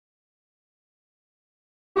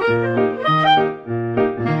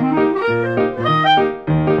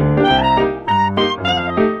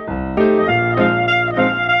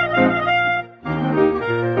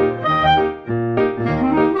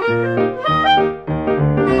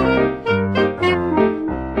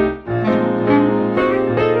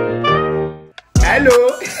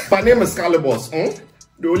My name is Boss,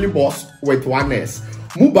 the only boss with one S.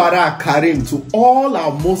 Mubarak Karim to all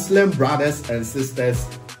our Muslim brothers and sisters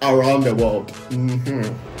around the world.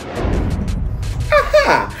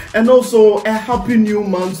 And also a happy new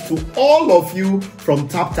month to all of you from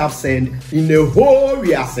Tap Tap Send in the whole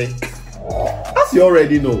Riase. As you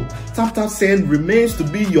already know, Tap Tap Send remains to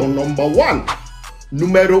be your #1,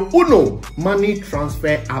 numero uno money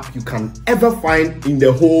transfer app you can ever find in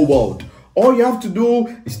the whole world. All you have to do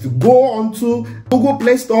is to go onto Google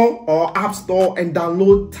Play Store or App Store and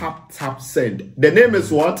download Tap Tap Send. The name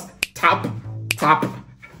is what? Tap Tap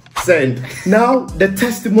Send. Now, the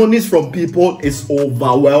testimonies from people is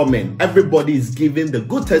overwhelming. Everybody is giving the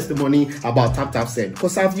good testimony about Tap Tap Send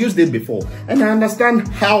because I've used it before and I understand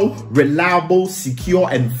how reliable, secure,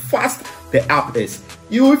 and fast the app is.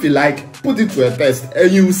 You, if you like, put it to a test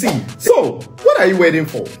and you will see. So, what are you waiting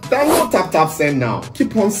for? Download Tap Tap Send now.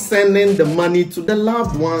 Keep on sending the money to the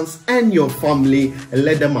loved ones and your family and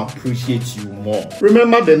let them appreciate you more.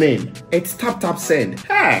 Remember the name. It's Tap Tap Send.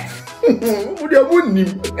 Hey.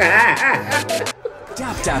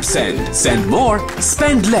 Tap Tap Send. Send more,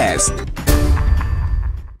 spend less.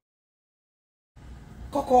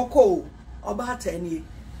 Kokoko, Obateni,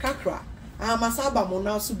 Kakra. Masaba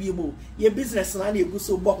mona subiebo ye business na na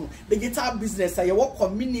so bokun digital business ya wo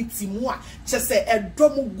community mu a chese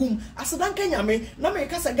edomu gum asedanka nyame na me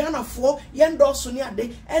kasa Ghana fo ye ndorso ni ade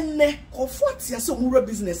enne kofo atia so mu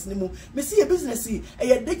business ni mu me see ye business ye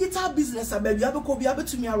digital business abia abeko bia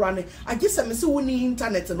betumi arane agese me see woni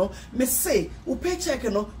internet no me say wo paycheck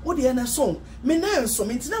no wo de na so me na nso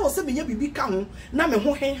me ntina wo se me nya bibi ka ho na me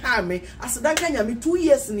ho hen ha me asedanka nyame 2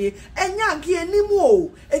 years ni enya nke animu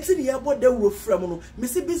o eti ni ye bode from no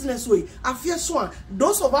missy business way I fear so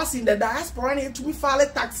those of us in the diaspora need to be file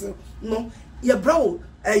tax no ye bro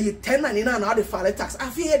you 10.99 now the file tax I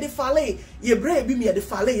fear the file ye bra be me the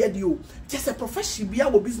file ye do just a profession be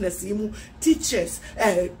our business teachers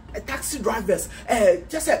taxi drivers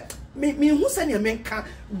just me who send your men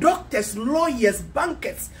doctors lawyers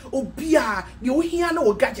bankers obia you hear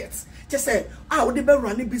no gadgets just say would be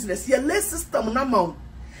running business ye less system na mount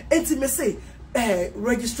enti me say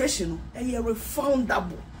registration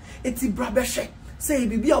refundable. It's brabeshe. Say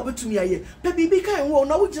bibi obetumi aye. Pe bibi kan wo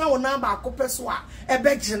na wo gina wo na ba akopɛ so a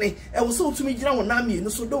ebegene. E wo so otumi gina wo na mienu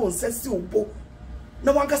so do won sesi obo.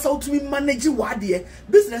 Na wanka sa otumi manage wade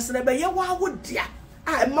business na be ye wa wo dia.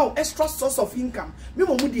 A extra source of income. Me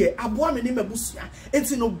mo mu de aboa me ne mabusua.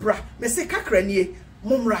 Enti no bra. Me say kakra nie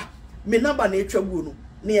momra. Me number na etwagu no.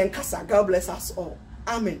 Ne yenkasa. God bless us all.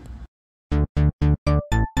 Amen.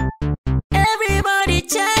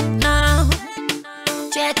 Check now,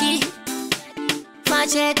 check it,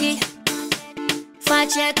 check it,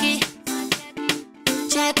 check it,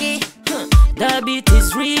 check it. The beat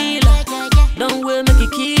is real, don't wait make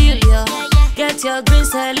it kill ya. Get your green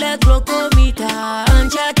select glucometer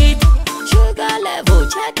and check it. Sugar level,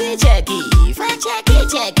 check it, check it, check it,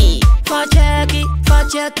 check it, check it,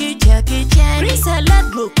 check it, check it, check it. Green select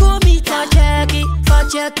glucometer, check it,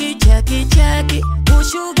 check it, check it, check it.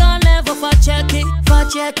 Sugar level for check it,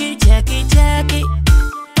 check it, check it, check it.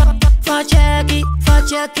 For check it,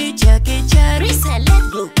 check it, check it, check it. Reselect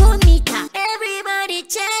glucometer. Everybody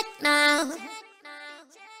check now.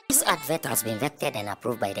 This advert has been vetted and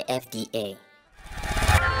approved by the FDA.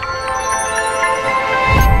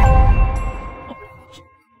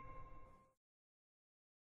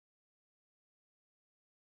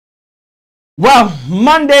 Well,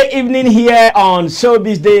 Monday evening here on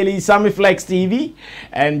Showbiz Daily, Sammy Flex TV,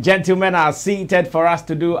 and gentlemen are seated for us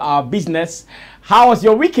to do our business. How was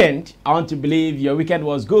your weekend? I want to believe your weekend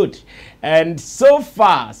was good. And so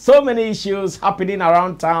far, so many issues happening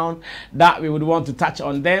around town that we would want to touch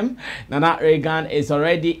on them. Nana Reagan is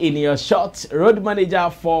already in your shot, road manager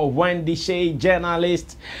for Wendy Shea,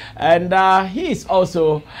 journalist, and he is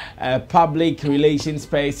also a public relations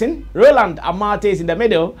person. Roland Amate is in the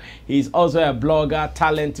middle. He's also a blogger,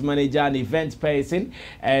 talent manager, and event person,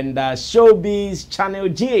 and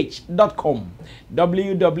showbizchannelgh.com.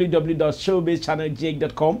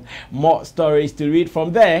 www.showbizchannelgh.com. More stories to read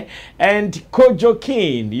from there. And Kojo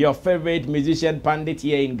King, your favorite musician pandit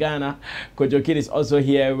here in Ghana. Kojo King is also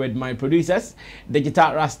here with my producers,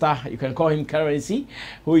 Digital Rasta, you can call him Currency,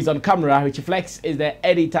 who is on camera. Richie Flex is the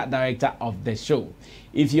editor director of the show.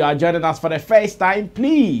 If you are joining us for the first time,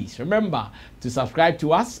 please remember to subscribe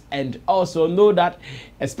to us, and also know that,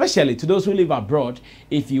 especially to those who live abroad,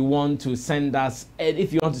 if you want to send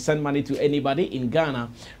money to anybody in Ghana,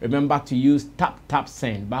 remember to use tap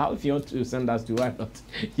send. But if you want to send us to, why not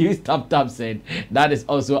use tap send? That is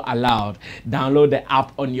also allowed. Download the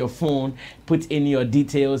app on your phone, put in your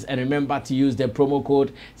details, and remember to use the promo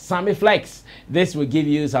code SammyFlex. This will give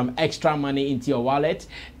you some extra money into your wallet.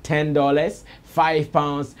 $10,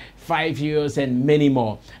 £5, €5, and many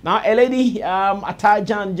more. Now, a lady,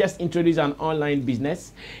 Atajan, just introduced an online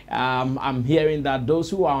business. I'm hearing that those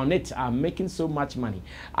who are on it are making so much money.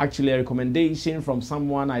 Actually, a recommendation from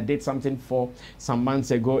someone I did something for some months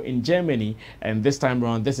ago in Germany, and this time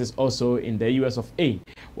around, this is also in the US of A.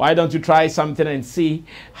 Why don't you try something and see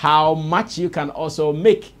how much you can also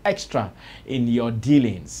make extra in your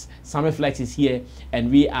dealings? SammyFlex is here, and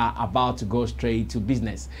we are about to go straight to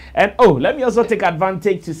business. And let me also take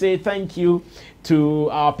advantage to say thank you to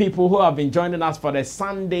our people who have been joining us for the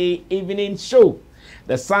Sunday evening show.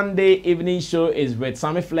 The Sunday evening show is with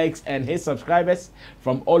SammyFlex and his subscribers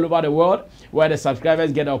from all over the world, where the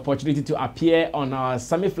subscribers get the opportunity to appear on our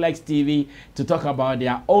SammyFlex TV to talk about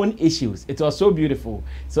their own issues. It was so beautiful.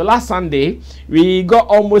 So last Sunday, we got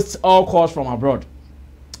almost all calls from abroad.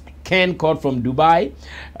 Ken called from Dubai,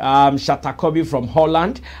 Shatta from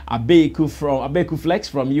Holland, Abeku Flex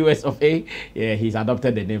from US of A. Yeah, he's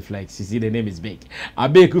adopted the name Flex. You see, the name is big.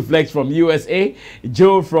 Abeku Flex from USA,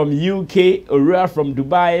 Joe from UK, Aurora from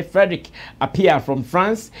Dubai, Frederick Apia from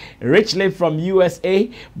France, Richley from USA,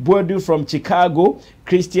 Bodu from Chicago,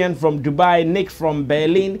 Christian from Dubai, Nick from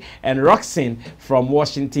Berlin, and Roxanne from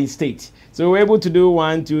Washington State. So we're able to do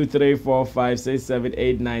 1, 2, 3, 4, 5, 6, 7,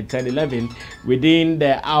 8, 9, 10, 11 within 2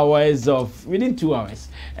 hours.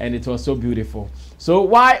 And it was so beautiful. So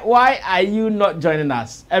why are you not joining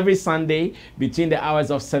us? Every Sunday between the hours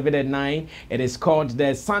of 7 and 9, it is called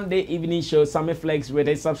the Sunday evening show, SammyFlex, with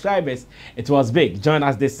his subscribers. It was big. Join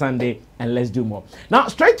us this Sunday and let's do more. Now,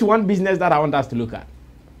 straight to one business that I want us to look at.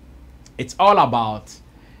 It's all about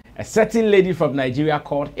a certain lady from Nigeria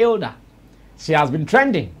called Hilda. She has been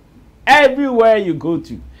trending. Everywhere you go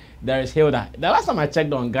to, there is Hilda. The last time I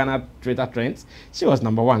checked on Ghana Twitter trends, she was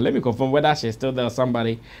 #1. Let me confirm whether she's still there or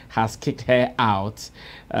somebody has kicked her out.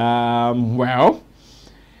 Well,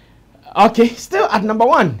 okay, still at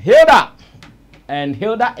 #1, Hilda. And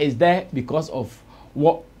Hilda is there because of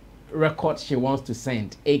what record she wants to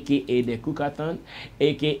send, aka the cookathon,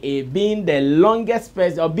 aka being the longest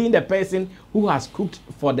person, or being the person who has cooked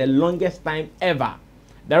for the longest time ever.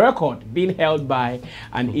 The record being held by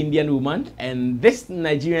an Indian woman, and this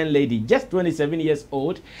Nigerian lady, just 27 years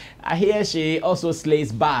old. I hear she also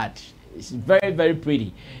slays bad. She's very, very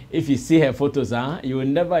pretty. If you see her photos, you will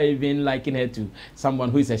never even liken her to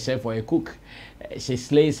someone who is a chef or a cook. She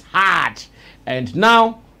slays hard, and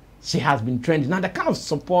now she has been trending. Now, the kind of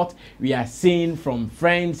support we are seeing from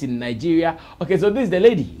friends in Nigeria. Okay, so this is the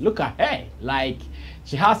lady. Look at her. Like,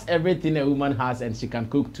 she has everything a woman has, and she can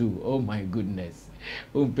cook too. Oh my goodness.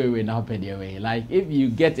 Like, if you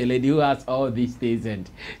get a lady who has all these things and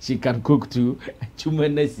she can cook too, she's a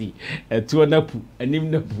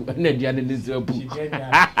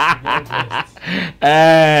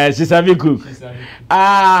big cook.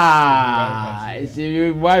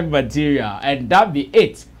 She's wife material, and that be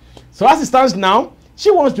it. So as it stands now,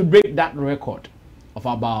 she wants to break that record of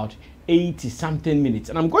about 80-something minutes,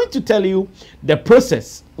 and I'm going to tell you the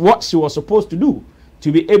process, what she was supposed to do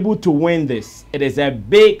to be able to win this. It is a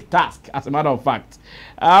big task, as a matter of fact.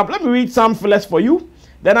 Let me read some fillers for you.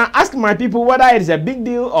 Then I ask my people whether it is a big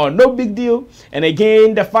deal or no big deal. And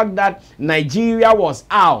again, the fact that Nigeria was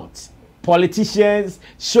out. Politicians,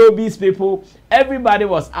 showbiz people, everybody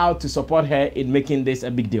was out to support her in making this a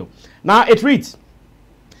big deal. Now it reads,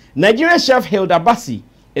 Nigerian chef Hilda Bassi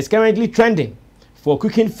is currently trending for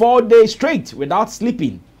cooking 4 days straight without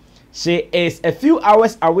sleeping. She is a few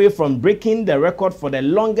hours away from breaking the record for the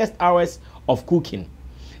longest hours of cooking.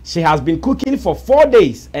 She has been cooking for 4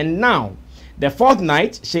 days, and now, the 4th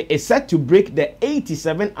night, she is set to break the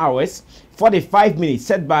 87 hours, 45 minutes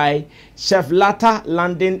set by Chef Lata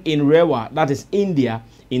landing in Rewa, that is India,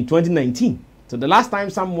 in 2019. So the last time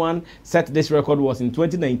someone set this record was in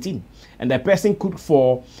 2019, and the person cooked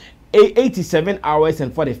for 87 hours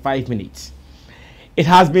and 45 minutes. It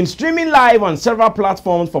has been streaming live on several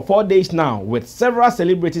platforms for 4 days now, with several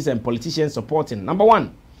celebrities and politicians supporting.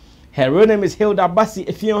 #1, her real name is Hilda Bassi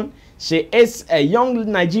Efion. She is a young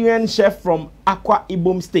Nigerian chef from Akwa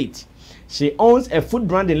Ibom State. She owns a food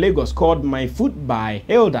brand in Lagos called My Food by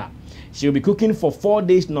Hilda. She will be cooking for 4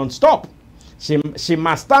 days non-stop. She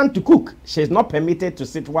must stand to cook. She is not permitted to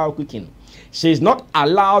sit while cooking. She is not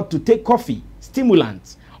allowed to take coffee,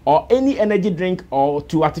 stimulants, or any energy drink or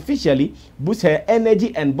to artificially boost her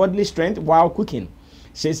energy and bodily strength while cooking.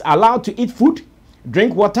 She is allowed to eat food,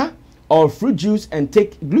 drink water or fruit juice and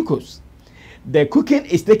take glucose. The cooking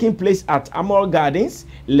is taking place at Amor Gardens,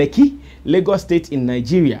 Lekki, Lagos State in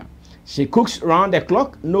Nigeria. She cooks round the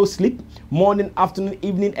clock, no sleep, morning, afternoon,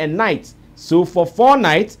 evening and night. So for 4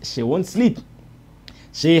 nights, she won't sleep.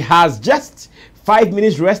 She has just 5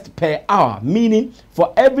 minutes rest per hour, meaning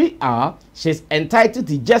for every hour, she's entitled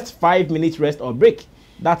to just 5 minutes rest or break.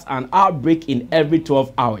 That's an hour break in every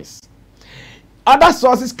 12 hours. Other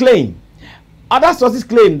sources claim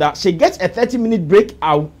that she gets a 30-minute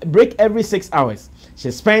break every 6 hours. She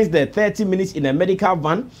spends the 30 minutes in a medical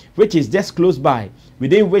van, which is just close by,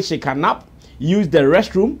 within which she can nap, use the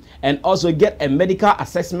restroom, and also get a medical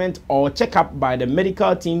assessment or checkup by the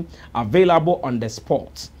medical team available on the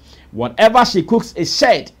spot. Whatever she cooks is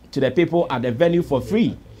shared to the people at the venue for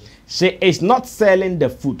free. She is not selling the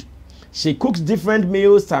food. She cooks different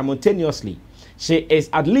meals simultaneously. She is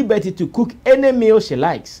at liberty to cook any meal she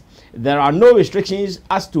likes. There are no restrictions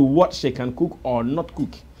as to what she can cook or not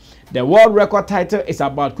cook. The world record title is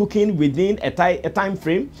about cooking within a time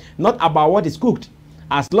frame, not about what is cooked.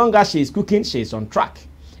 As long as she is cooking, she is on track.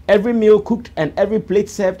 Every meal cooked and every plate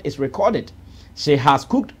served is recorded. She has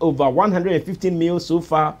cooked over 115 meals so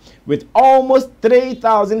far with almost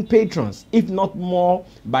 3,000 patrons, if not more,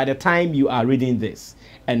 by the time you are reading this.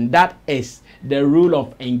 And that is the rule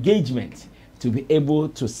of engagement to be able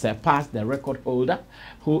to surpass the record holder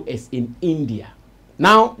who is in India.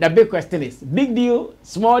 Now, the big question is, big deal,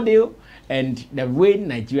 small deal, and the way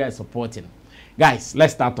Nigeria is supporting. Guys,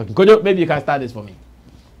 let's start talking. Kojo, maybe you can start this for me.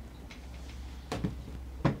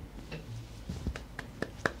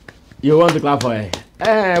 You want to clap for her?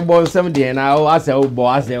 Bon 70 now. I say, oh boy,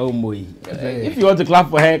 I say, oh boy. If you want to clap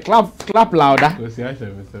for her, clap louder.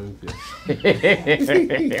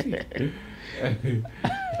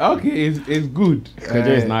 Okay, it's good. Kojo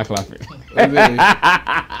is not clapping.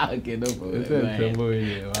 Okay, no problem.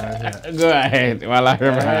 Go ahead.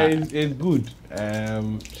 It's good.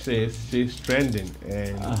 She's trending,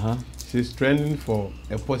 and she's trending for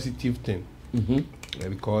a positive thing.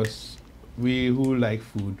 Because we who like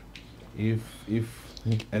food, if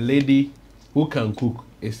a lady who can cook,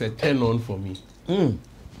 it's a turn on for me.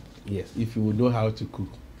 Yes, if you know how to cook,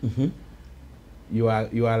 you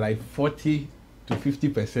are like 40 to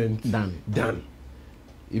 50% done.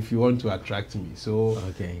 If you want to attract me, so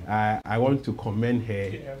okay, I want to commend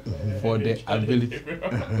her for the ability.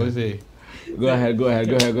 Go ahead.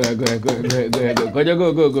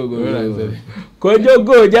 Kojo,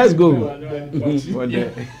 go, just go.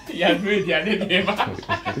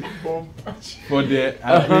 For the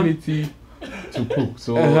ability to cook.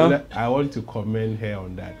 So I want to commend her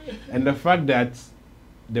on that. And the fact that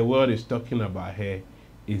the world is talking about her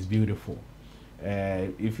is beautiful.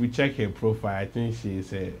 If you check her profile, I think she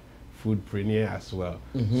is a foodpreneur as well.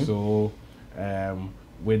 So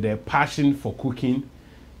with a passion for cooking,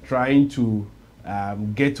 trying to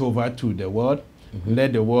get over to the world,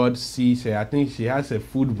 let the world see her. I think she has a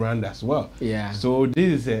food brand as well. Yeah. So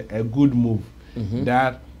this is a good move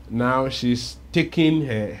that now she's taking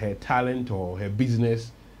her talent or her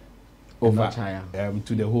business over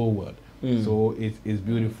to the whole world. So it's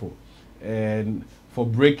beautiful. And for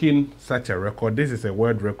breaking such a record, this is a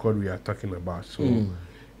world record we are talking about. So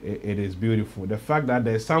it is beautiful. The fact that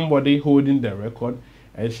there's somebody holding the record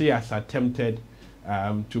and she has attempted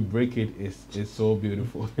to break it is so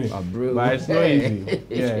beautiful. But it's not easy.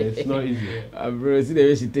 Yeah, it's not easy. Bro, see the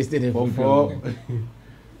way she tasted it for 4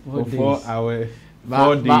 hours.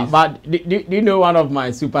 But do you know one of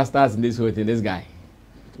my superstars in this whole thing? This guy.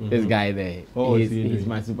 This guy there. Oh, he's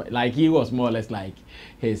my super. Like, he was more or less like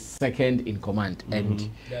his second in command. And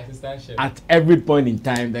at every point in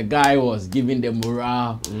time, the guy was giving the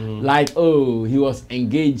morale. Like, oh, he was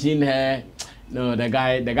engaging her. No, the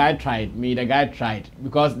guy tried. The guy tried.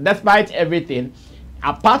 Because despite everything,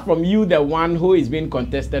 apart from you, the one who is being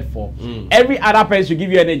contested for, every other person should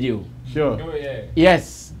give you energy. Sure. Oh, yeah.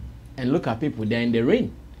 Yes. And look at people, they're in the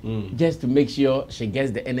rain. Just to make sure she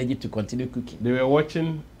gets the energy to continue cooking. They were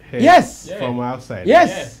watching her from outside.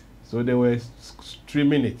 Yes. So they were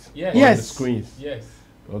streaming it on the screens. Yes.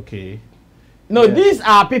 Okay. No, these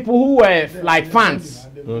are people who were like fans.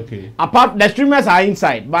 Okay. Apart, the streamers are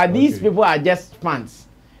inside, but these people are just fans.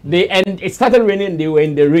 And it started raining. They were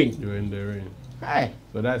in the rain. They were in the rain. Hey.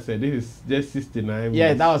 So that's it. This is just 69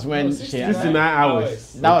 Yeah, that was when she 69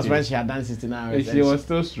 hours. That was when she had done 69 hours. And she was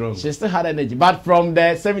still strong. She still had energy, but from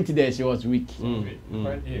the 70 days she was weak.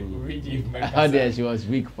 How there she was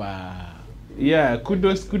weak. Yeah,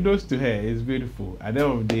 kudos to her. It's beautiful. At the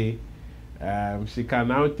end of the day, she can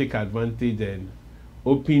now take advantage and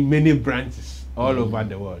open many branches all over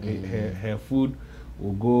the world. Her food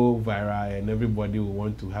will go viral and everybody will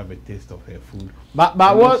want to have a taste of her food. But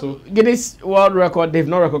what Guinness World Record, they've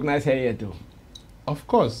not recognized her yet too. Of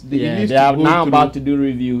course. They are now about to do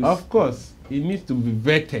reviews. Of course. It needs to be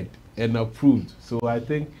vetted and approved. So I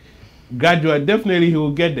think gradually, definitely he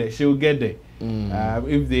will get there. She will get there.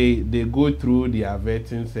 If they go through their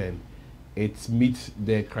vettings and it meets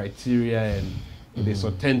the criteria and it is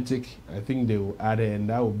authentic, I think they will add it, and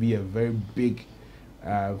that will be a very big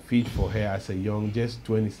feat for her as a young, just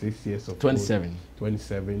 26 years of 27. old,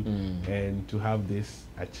 27, and to have this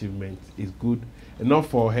achievement is good, and not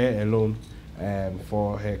for her alone,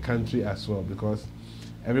 for her country as well, because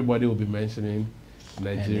everybody will be mentioning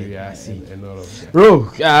Nigeria and all of that.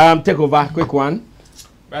 Bro, take over, quick one.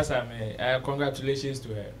 Congratulations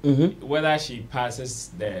to her. Whether she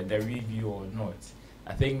passes the review or not,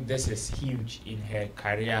 I think this is huge in her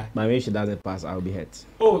career. But maybe she doesn't pass, I'll be hurt.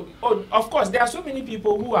 Oh, of course, there are so many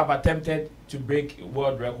people who have attempted to break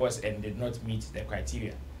world records and did not meet the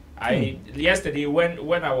criteria. Yesterday when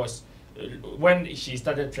she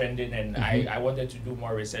started trending and I wanted to do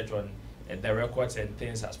more research on the records and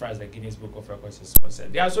things as far as the Guinness Book of Records is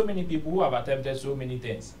concerned. There are so many people who have attempted so many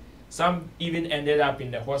things. Some even ended up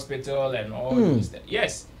in the hospital and all those things.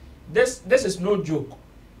 Yes, this is no joke.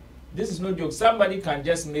 This is no joke. Somebody can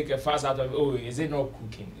just make a fuss out of, oh, is it not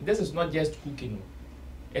cooking? This is not just cooking.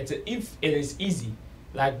 If it is easy,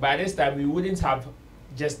 like by this time we wouldn't have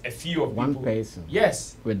just a few of one people. person.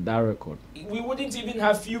 Yes. With that record. We wouldn't even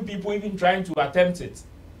have few people even trying to attempt it.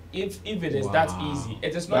 If it is that easy.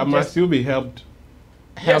 It is not that just... must still be helped.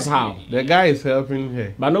 Help how? The guy is helping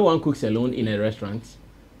her. But no one cooks alone in a restaurant.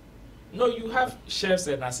 No, you have chefs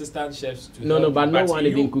and assistant chefs to No, help but you, no one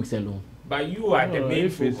even cooks alone. But you are the main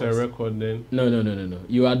if focus. It's a record then. No.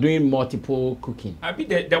 You are doing multiple cooking. I mean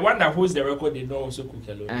the one that holds the record, they don't also cook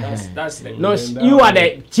alone. That's the... No, you are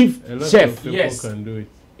the chief chef. Yes. Can do it.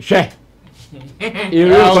 Chef.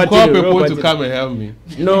 I'll call people to come and help me.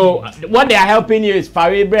 No, what they are helping you is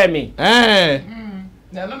Fari Bremi.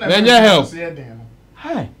 Then you help.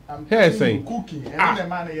 Hi. Here saying. Cooking and the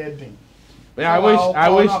man here thing. Yeah, I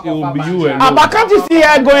wish it would be you. But can't you see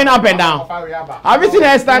her going up and down? Have you seen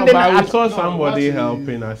her standing? I saw somebody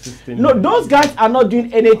helping, assisting. No, those guys are not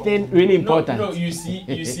doing anything really important. No, you see,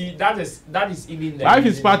 that is even the... If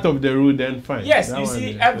it's part of the rule, then fine. Yes, you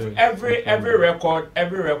see, every record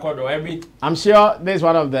or every... I'm sure there's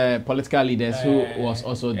one of the political leaders who was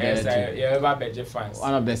also there too.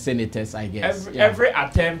 One of the senators, I guess. Every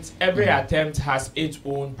attempt has its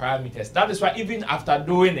own parameters. That is why even after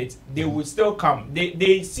doing it, they would still come.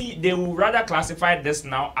 They will rather classify this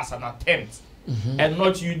now as an attempt and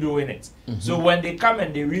not you doing it. So when they come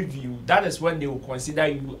and they review, that is when they will consider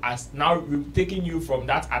you as now taking you from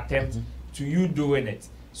that attempt to you doing it.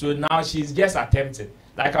 So now she's just attempted.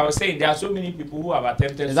 Like I was saying, there are so many people who have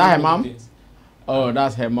attempted. Is that her mom? Things. Oh,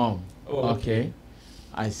 that's her mom. Oh, okay.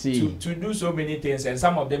 I see. To do so many things, and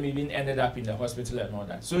some of them even ended up in the hospital and all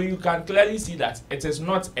that. So you can clearly see that it is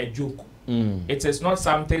not a joke. It is not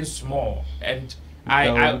something small. And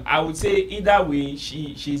I would say either way,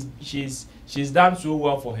 she's done so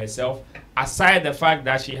well for herself. Aside the fact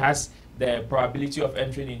that she has the probability of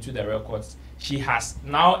entering into the records, she has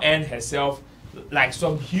now earned herself like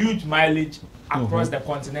some huge mileage across the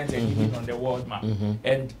continent and even on the world map.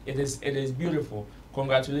 And it is beautiful.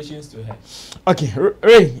 Congratulations to her. Okay,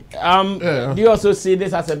 Ray, do you also see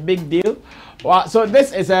this as a big deal? Well, so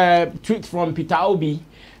this is a tweet from Peter Obi,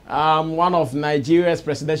 one of Nigeria's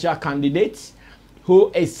presidential candidates, who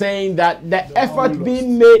is saying that the effort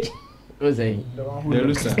being made... What's saying? The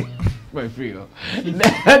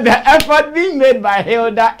effort being made by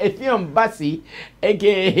Hilda Bassi,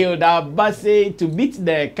 aka Hilda Bassi, to beat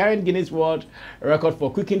the current Guinness World Record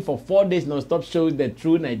for cooking for 4 days non-stop shows the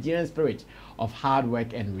true Nigerian spirit of hard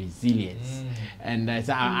work and resilience. And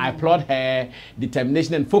so I applaud her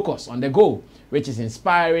determination and focus on the goal, which is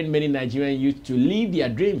inspiring many Nigerian youth to live their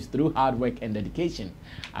dreams through hard work and dedication.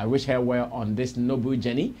 I wish her well on this noble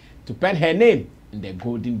journey to pen her name in the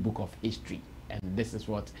Golden Book of History. And this is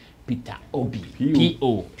what Peter Obi,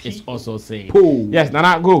 P.O. is also saying. Yes,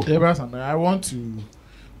 Nana, go. I want to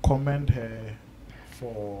commend her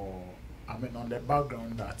for, on the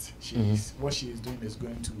background that what she is doing is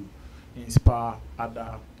going to inspire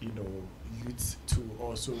other, youths to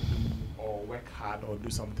also do or work hard or do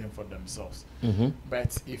something for themselves.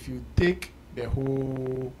 But if you take the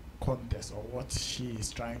whole contest or what she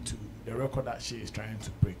is trying to, the record that she is trying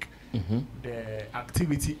to break, the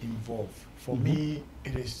activity involved, for me,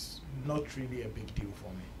 it is not really a big deal for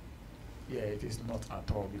me. Yeah, it is not at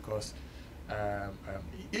all, because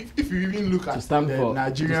if you even look at the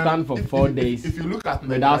Nigerian, to stand for 4 days, if you look at the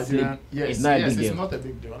without Nigerian, sleep, it's not a big deal. It's not a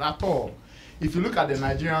big deal at all. If you look at the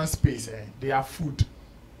Nigerian space, their food,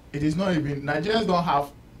 it is not even, Nigerians don't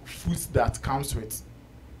have foods that comes with,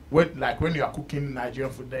 like when you are cooking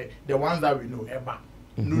Nigerian food, the ones that we know, eba,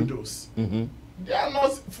 noodles, they are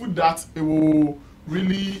not food that it will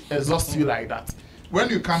really exhaust you like that. When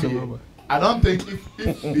you come here, I don't think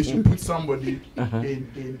if they should put somebody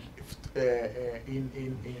in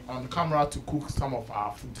on camera to cook some of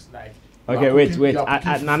our foods, like, okay, wait,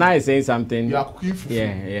 Nana is saying something. You are cooking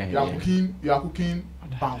fufu. You are cooking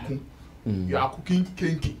banku. You are cooking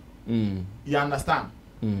kenki. You understand?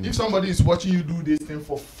 If somebody is watching you do this thing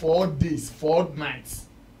for 4 days, 4 nights,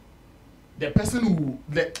 the person who,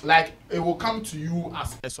 like, it will come to you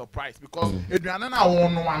as a surprise, because it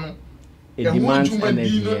demands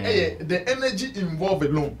energy. The energy involved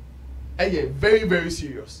alone, very, very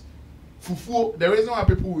serious. Fufu, the reason why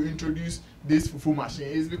people will introduce this fufu machine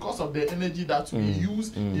is because of the energy that we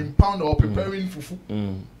use in pound or preparing fufu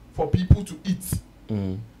for people to eat.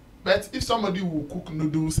 But if somebody will cook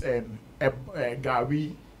noodles and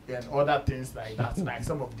gari and other things like that, like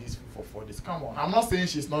some of these for 4 days, come on. I'm not saying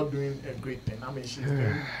she's not doing a great thing. I mean, she's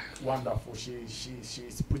doing wonderful.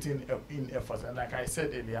 She's putting in effort, and like I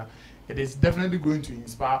said earlier, it is definitely going to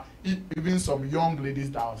inspire even some young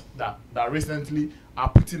ladies that recently are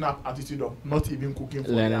putting up attitude of not even cooking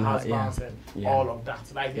for their husbands and all of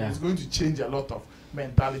that. Like, it's going to change a lot of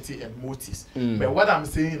mentality and motives. But what I'm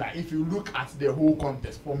saying, like, if you look at the whole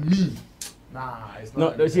contest, for me, it's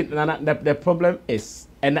not. No, see, the problem is,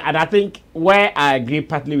 and I think where I agree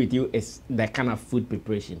partly with you is the kind of food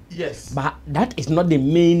preparation. Yes. But that is not the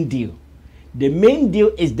main deal. The main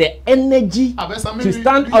deal is the energy to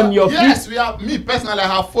stand on your feet. Yes, me personally, I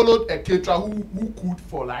have followed a caterer who cooked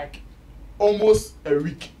for like almost a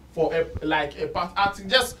week for a party.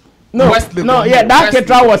 Just that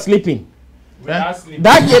caterer was sleeping.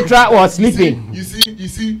 That caterer was sleeping. You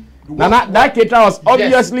see. That caterer was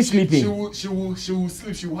obviously sleeping. She will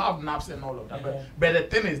sleep. She will have naps and all of that. But the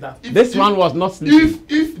thing is that this one was not sleeping.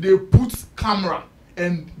 If they put camera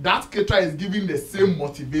and that caterer is giving the same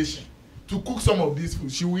motivation to cook some of these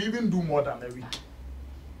foods, she will even do more than a week.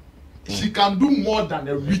 She can do more than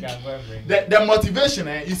a week. The motivation,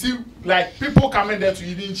 you see, like, people coming there to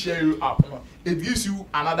even cheer you up, it gives you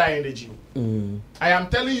another energy. I am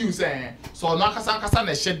telling you, saying, so nakasa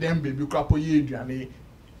na shed them baby crap so ye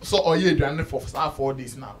for 4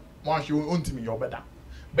 days now. Once you own to me, you're better.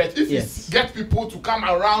 But if you get people to come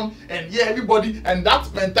around and everybody, and that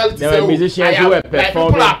mentality, there were musicians who were performing. Like,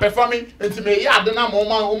 people are performing,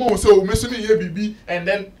 and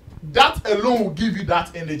then that alone will give you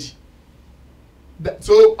that energy.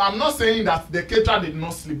 So I'm not saying that the caterer did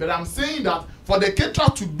not sleep, but I'm saying that for the caterer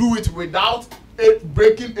to do it without it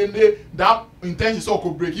breaking any that intention, so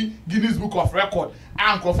could breaking Guinness Book of Record,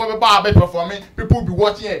 and performing, people will be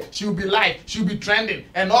watching it, she will be live, she will be trending,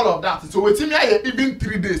 and all of that. So with me, even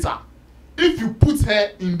 3 days, if you put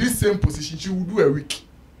her in this same position, she will do a week.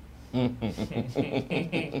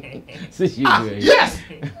 Yes,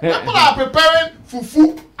 people are preparing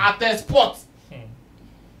fufu at a spot.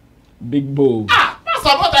 Big bowl. That's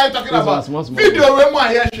what I'm talking about. Video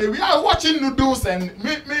we are watching noodles and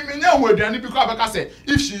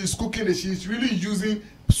if she is cooking it, she's really using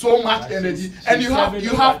so much energy, and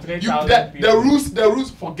the rules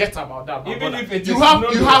forget about that. Even if it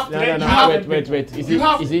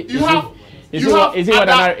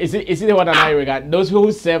is it what I regard? Those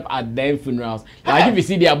who serve at their funerals, like if you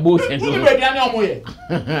see their booths and so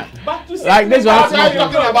like this one.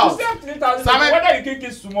 Talking about 3,000. Whether you cook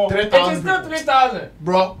it small, it is still 3,000.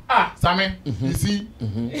 Bro, Sammy, you see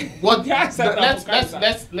what? Let's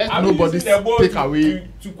nobody take away.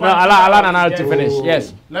 Allow Nana to finish.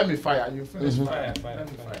 Yes. Let me fire you. Finish. Fire.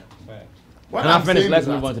 When I'm finished, let's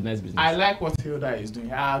move on to the next business. I like what Hilda is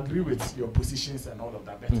doing. I agree with your positions and all of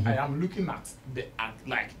that, but I am looking at the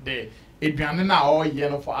Adrianina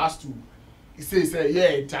or for us to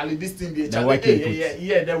say, Charlie, this thing,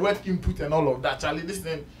 the work input and all of that, Charlie, this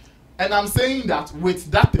thing. And I'm saying that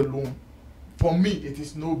with that alone, for me, it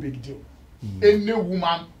is no big deal. Any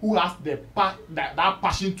woman who has that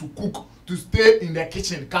passion to cook, to stay in the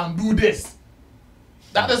kitchen, can do this.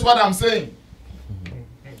 That is what I'm saying.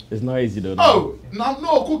 It's not easy though. Oh,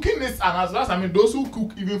 no, cooking is those who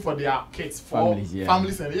cook even for their kids, for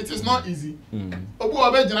families, and it is not easy.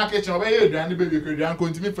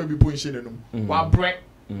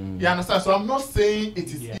 You understand? So I'm not saying it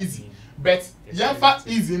is easy, but fact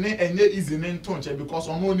easy and easy because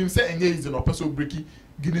on him say and easy no person breaking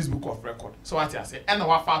Guinness Book of Record. So what I say, and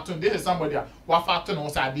what factor this is somebody what factor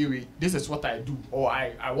also I do this is what I do or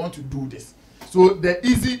I want to do this. So the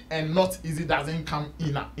easy and not easy doesn't come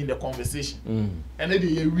in the conversation. And then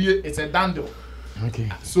it's a dandle.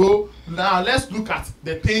 Okay. So now let's look at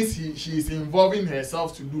the things she is involving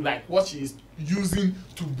herself to do, like what she is using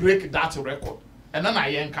to break that record. And then I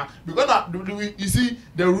yanka because you see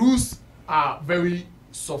the rules are very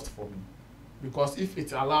soft for me, because if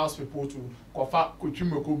it allows people to kofa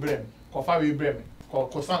kuchimoko brem, kofa we brem,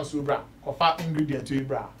 kosan subra, kofa ingredient to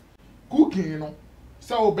bra, cooking, you know,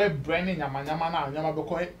 so be branding nyama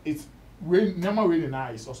because it's nyama really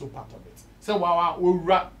nice also part of it. So wawa we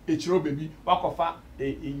wrap a chiro baby wakofa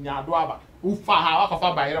nyado aba ufa ha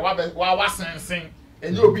wakofa bayere wawa sensing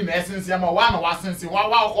and you be na essence yama wa na wa sensing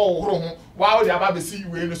wawa ko horo ho wawa de aba be see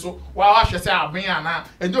we ni so wawa hwe se aben ana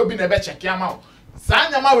and you be na be check yama sa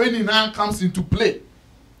nyama we ni na comes into play.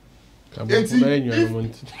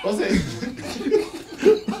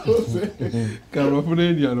 Camera for the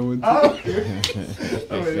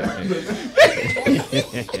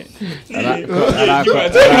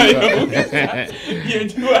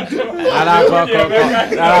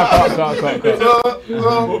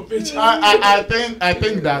I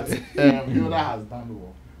think that Hilda has done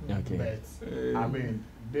well. Okay. But I mean,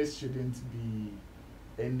 this shouldn't be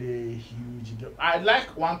any huge deal. I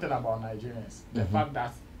like one thing about Nigerians, the fact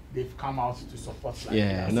that they've come out to support.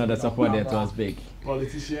 Like the support there was big.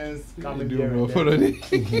 Politicians coming here to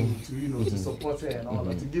support her and all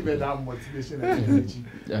that, to give her that motivation and energy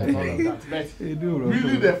and all of that. But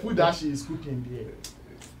really, the food that she is cooking there,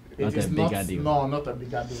 it is not a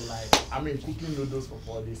bigger deal. Like, I mean, cooking noodles for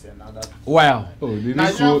 4 days and all that. Wow.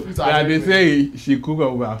 They say she cook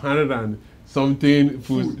over 100 and something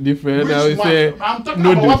food different. I would say I'm talking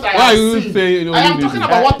about what I have seen. I am talking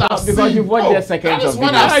about what I've seen. Because you've watched the second of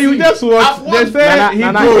video. You just watched. They say he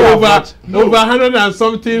cooked over 100 and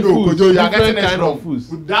something food. Different kind of foods.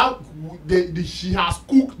 Without she has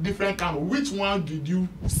cooked different kind of. Which one did you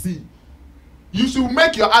see? You should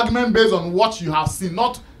make your argument based on what you have seen,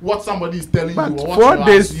 not what somebody is telling you. Or what for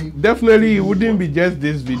this, definitely it wouldn't be just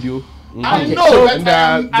this video. I know, so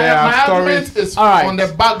but my argument is on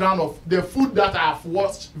the background of the food that I've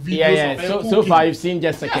watched videos of. So far you've seen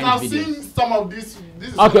just second videos. I've seen some of this.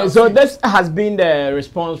 Okay, so this has been the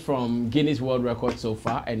response from Guinness World Record so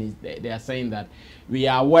far, and they are saying that we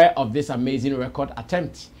are aware of this amazing record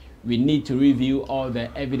attempt. We need to review all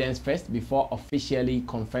the evidence first before officially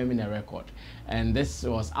confirming a record. And this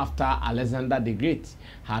was after Alexander the Great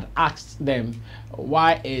had asked them,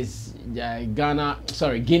 why is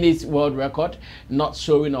Guinness World Record not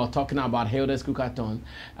showing or talking about Hilda's Cookathon?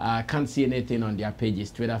 Can't see anything on their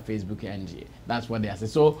pages, Twitter, Facebook, and that's what they are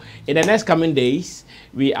saying. So in the next coming days,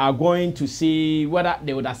 we are going to see whether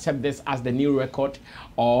they would accept this as the new record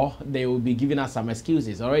or they will be giving us some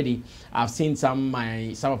excuses. Already, I've seen some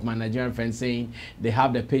of my Nigerian friends saying they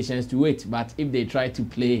have the patience to wait, but if they try to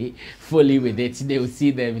play fully with it, they will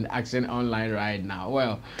see them in action online right now.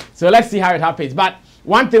 Well, so let's see how it happens. But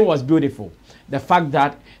one thing was beautiful, the fact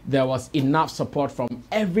that there was enough support from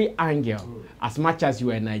every angle. As much as you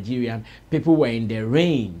were Nigerian, people were in their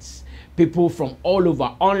reigns. People from all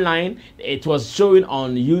over online. It was showing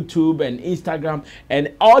on YouTube and Instagram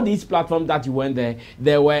and all these platforms that you went there.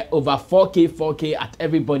 There were over 4K at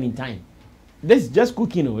every point in time. This is just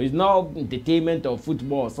cooking. It's not entertainment or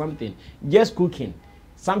football or something. Just cooking.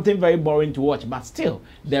 Something very boring to watch, but still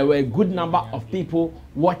there were a good number of people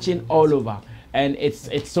watching all over. And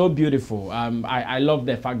it's so beautiful. I love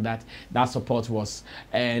the fact that that support was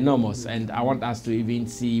enormous, and I want us to even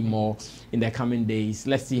see more in the coming days.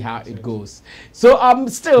 Let's see how it goes. So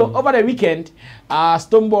still over the weekend,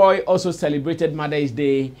 Stonebwoy also celebrated Mother's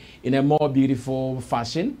Day in a more beautiful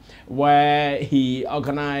fashion, where he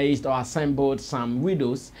organized or assembled some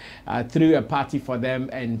widows, threw a party for them,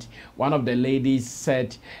 and one of the ladies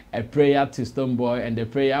said a prayer to Stonebwoy, and the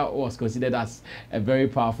prayer was considered as a very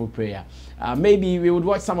powerful prayer. Maybe we would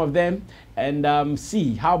watch some of them and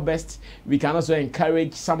see how best we can also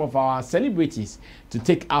encourage some of our celebrities to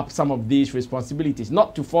take up some of these responsibilities.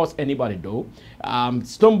 Not to force anybody though.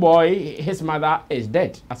 Stonebwoy, his mother is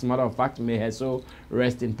dead. As a matter of fact, may her soul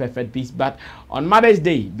rest in perfect peace. But on Mother's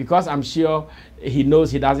Day, because I'm sure he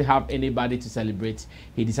knows he doesn't have anybody to celebrate.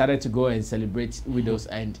 He decided to go and celebrate widows,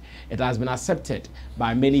 and it has been accepted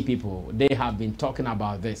by many people. They have been talking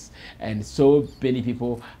about this, and so many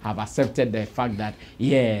people have accepted the fact that,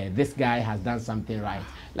 yeah, this guy has done something right.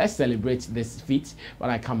 Let's celebrate this feat. When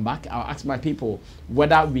I come back, I'll ask my people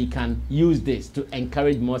whether we can use this to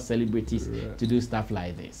encourage more celebrities to do stuff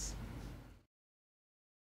like this.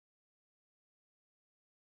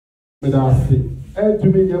 To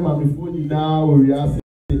me, your mommy phone now, we are saying,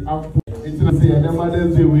 it's not saying, and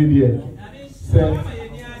mother's day with you. Say,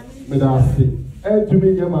 Medasi. To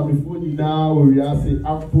me, your mommy phone now, we are saying,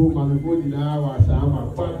 Apple, mommy phone now, I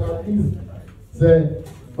shall but at least say,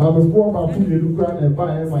 Mammy phone, my food, you look at and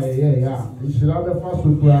buy my yeah. You should have the first to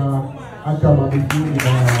I come on the phone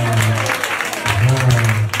now.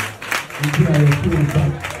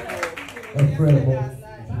 A friend,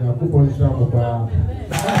 a coupon shop.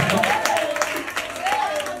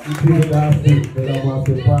 If you ask me, but I want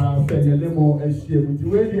to pass and a limo and share with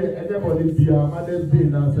you. Anybody be a mother's day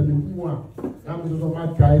now, said I'm just a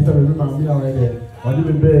mad guy, so remember me already. Or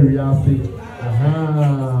even very asking.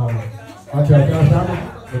 Aha. Okay,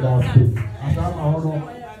 but I'll speak.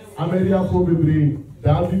 I'm a real for me bring,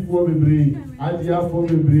 Daddy for me bring, Idea for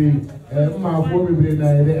me bring, Ma for me bring,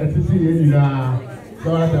 and to see any now. So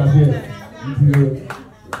I can say,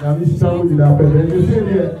 I'm just telling you that, but you say,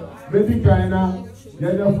 maybe kind of.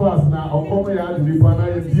 Yɛde fast na ɔkɔmɔ ya de nipa na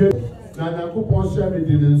yɛ bie na Nyankopɔn hyɛ me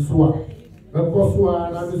de ne nso a bɛkɔ so a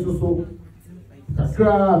na me soso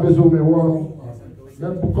kakra a me so me wɔ no na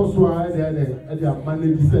bɛkɔ so a ɛde ama ne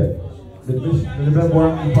bi sɛ me bɛboa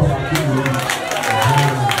nipa baako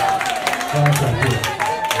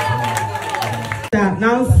ne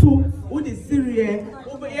nanso wode sirie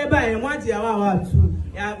wobɛyɛba yɛ wagye awa awa tu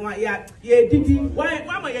yeah, Didi, why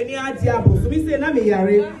am I any idea? So we say, na me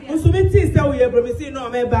yare. So we say, we are say no,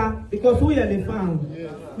 meba because we are the fan.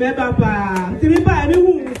 Meba pa. Tibi pa, me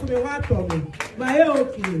who so me want to me. My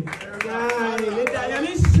okay. I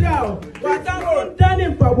mean, show. What I'm done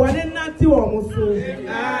in Pabwa, then not to almost so.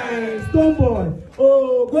 Stonebwoy.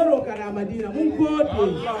 Oh, go to Karamadina. Mungo.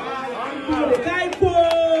 The guy for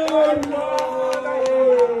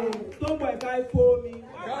Stonebwoy guy for me.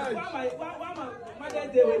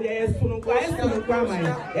 They were there soon. Why is it coming?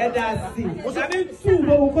 Yeah, see. I mean, two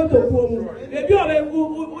will go to home. Maybe I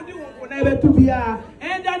would never to be a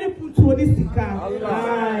and then you put to this car.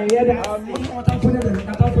 Yeah, that's and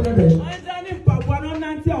then if Papa don't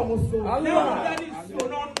answer almost so. That is so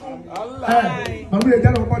not.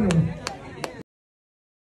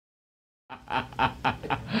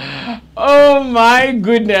 Oh my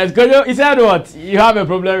goodness. You said what? You have a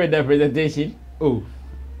problem with the presentation? Oh.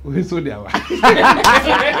 We saw that one.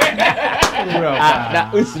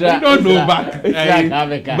 You don't know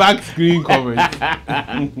back screen comments.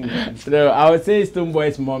 So I would say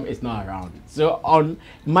Stonebwoy's mom is not around. So on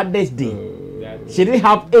Mother's Day, she didn't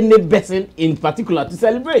have any person in particular to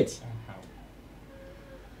celebrate.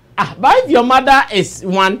 But if your mother is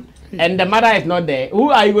one and the mother is not there, who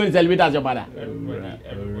are you going to celebrate as your mother?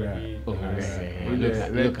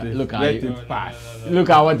 Look at it pass. Look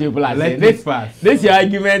at what people are saying. This your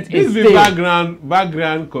argument is the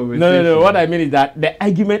background conversation. No. What I mean is that the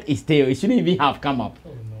argument is stale. It shouldn't even have come up.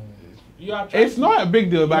 It's not a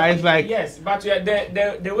big deal, but it's like yes, but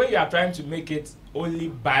the way you are trying to make it only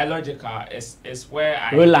biological is where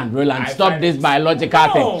I Roland, stop this biological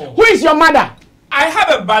thing. Who is your mother? I have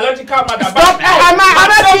a biological mother. Stop! I'm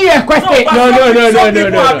asking you a question. No. Some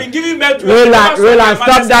people have been giving birth to Roland,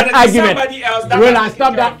 stop that argument. Roland,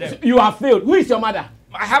 stop that. You have failed. Who is your mother?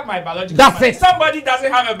 I have my biological mother. That's it. Somebody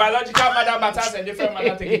doesn't have a biological mother, but has a different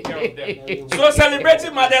mother taking care of them. So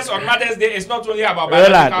celebrating mothers on Mother's Day is not only about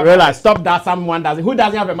biological Roland, stop that. Someone doesn't. Who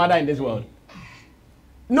doesn't have a mother in this world?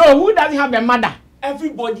 No, who doesn't have a mother?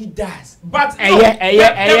 Everybody does, but no,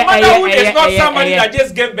 the motherhood is not somebody that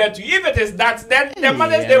just gave birth to you. If it is that, then the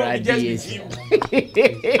Mother's Day will just be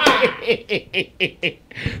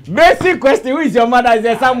you. Basic question: who is your mother? Is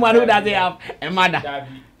there someone who doesn't have a mother?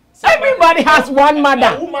 Everybody has one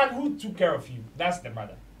mother. A woman who took care of you. That's the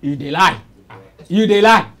mother. You they lie. You they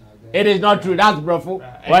lie. It is not true. That's Brofo.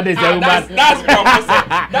 What is a woman? That's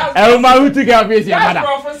Brofo. A woman who took care of you is your mother.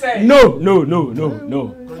 No.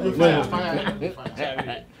 In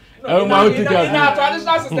our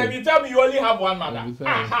traditional system, you tell me you only have one mother.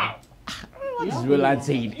 How? What is Roland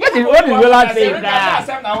saying? What is Roland saying?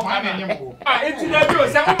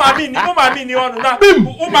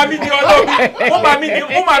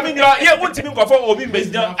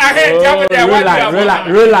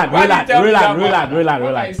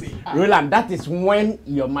 Roland, that is when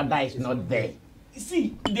your mother is not there.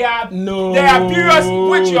 See, there are No. periods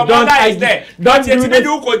which your Don't mother is there. don't do this.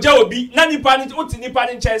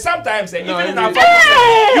 Sometimes, even in our but,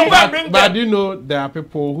 family, you go bring but them. you know, there are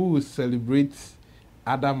people who will celebrate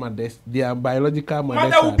other mothers. Their biological mothers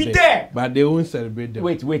Mother will are be there. but they won't celebrate them.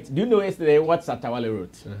 Wait. Do you know yesterday what Shatta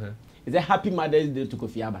wrote? It's a Happy Mother's Day to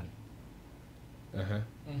Kofi Aban.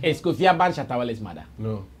 Is Kofi Aban Shatta mother?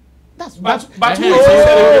 No. But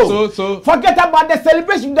So forget about the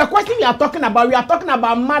celebration. The question we are talking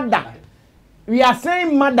about mother. We are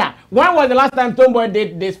saying mother. When was the last time Stonebwoy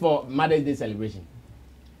did this for Mother's Day celebration?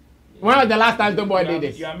 When was the last time Stonebwoy did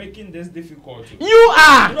this? You are making this difficult. You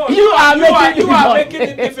are making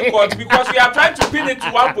it difficult because we are trying to pin it to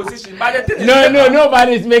one position. But the thing is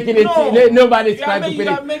nobody's making it. Nobody's trying to pin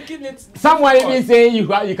it. Making it. Someone even saying you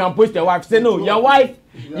can push your wife. Say no, your wife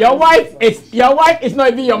is not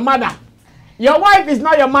even your mother. Your wife is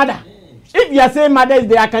not your mother. If you are saying Mother's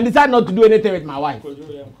Day, I can decide not to do anything with my wife.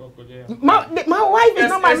 My wife is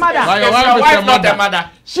not my mother. But your wife is not a mother.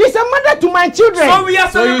 She's a mother to my children. So we are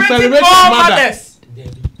celebrating celebrate all your mother. mothers.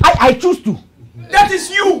 I choose to. That is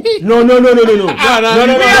you. No. No. We are celebrating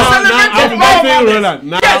all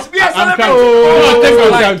mothers. Yes, we are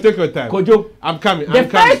celebrating. Take your time. Kojo, I'm coming.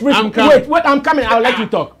 Wait, I'm coming. I'll let you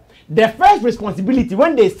talk. The first responsibility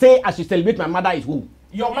when they say I should celebrate my mother is who?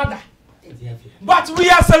 Your mother. But we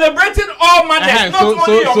are celebrating all mothers, not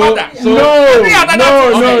only your mother. No.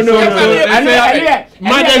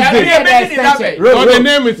 Mother's Day. So the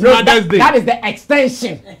name is Mother's Day. That is the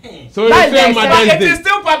extension. So you say Mother's It Day. is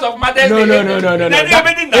still part of Mother's No.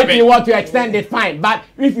 Day. If you want to extend it, fine. But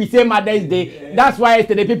if you say Mother's Day, that's why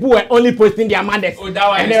yesterday people were only posting their mothers. Oh, that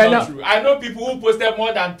one is not true. I know people who posted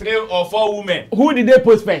more than 3 or 4 women. Who did they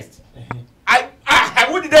post first?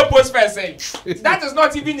 Who did they post first? Saying that is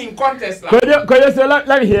not even in contest. Kojo, so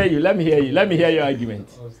let me hear you. Let me hear your argument.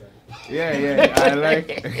 Yeah. I like.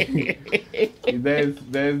 there's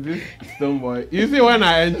this Stonebwoy. You see, when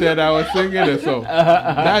I entered, I was singing a song.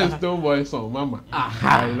 That is Stonebwoy song, Mama.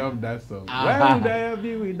 I love that song. Where would I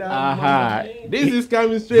be without Mama? This is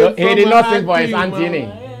coming straight from he did not my sing for his heart,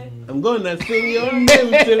 auntie. I'm gonna sing your name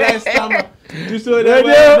till I stammer. To show them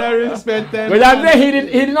the respect and but I'm saying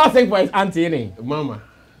he did not sing for his auntie. Mama.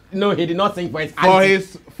 No, he did not sing for his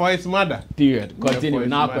auntie. For his mother. Period. Continue.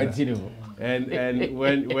 Now Continue. And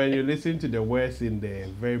when you listen to the words in the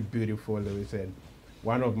very beautiful lyrics, and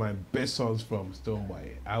one of my best songs from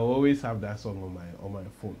Stonebwoy, I always have that song on my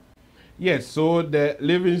phone. Yes, so the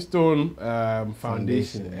Livingstone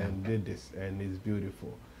Foundation and did this, and it's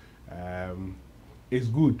beautiful. It's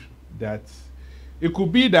good that it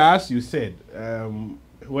could be that, as you said,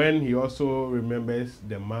 when he also remembers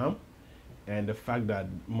the mom and the fact that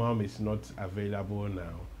mom is not available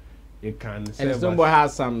now, it can serve. And Stonebwoy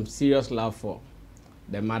has some serious love for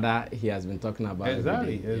the mother he has been talking about.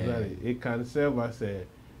 Exactly. It can serve as a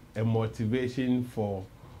motivation for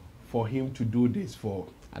him to do this for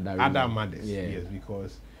other mothers. Yes,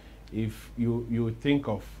 because if you think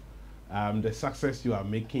of the success you are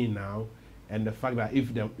making now, and the fact that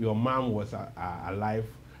if your mom was alive,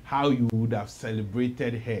 how you would have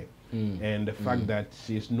celebrated her, and the fact that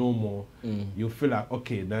she's no more, you feel like,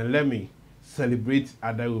 okay, then let me celebrate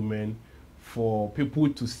other women, for people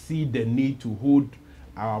to see the need to hold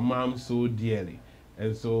our mom so dearly.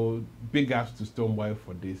 And so big ups to Stonebwoy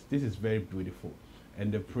for this. This is very beautiful.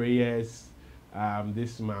 And the prayers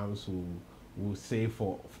this moms will say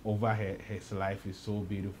for over his life is so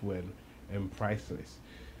beautiful and priceless.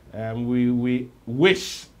 We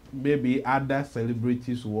wish maybe other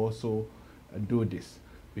celebrities will also do this,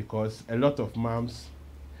 because a lot of moms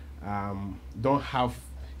don't have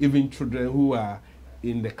even children who are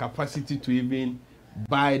in the capacity to even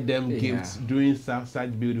buy them gifts during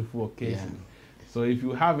such beautiful occasions. So if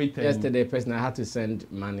you have it, yesterday, personally, I had to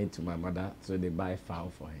send money to my mother, so they buy fowl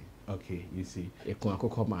for him. Okay, you see.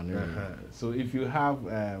 So if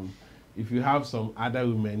you have some other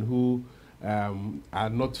women who are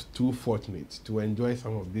not too fortunate to enjoy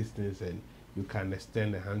some of these things, and you can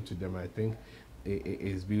extend a hand to them, I think it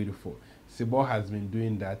is beautiful. Sebo has been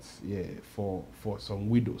doing that for some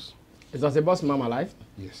widows. Is Sebo's mom alive?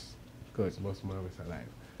 Yes. Good. Sebo's mom is alive.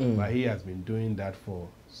 But he has been doing that for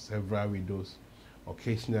several widows.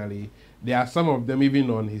 Occasionally, there are some of them even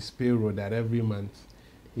on his payroll that every month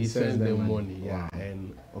he sends them money. Wow.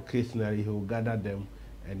 And occasionally he will gather them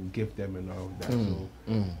and give them and all of that. So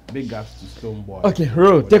big ups to Stonebwoy. Okay,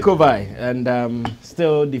 Ro, take over and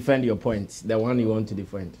still defend your point, the one you want to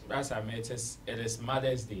defend. That's it is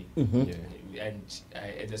Mother's Day, and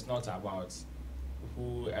it is not about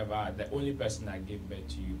whoever, the only person that gave birth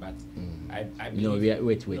to you, but I believe... No,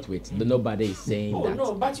 wait. Nobody is saying that.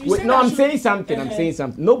 No, but you wait, said no, I I'm should- saying something. I'm saying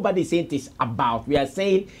something. Nobody is saying it is about. We are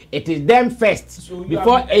saying it is them first So you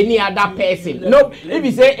before are- any other person. No, if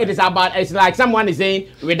you say it is about, it's like someone is saying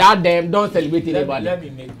without them, don't celebrate anybody. Let me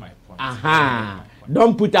make my point. Aha.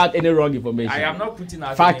 Don't put out any wrong information. I am not putting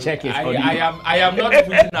out fact any, check it. I am not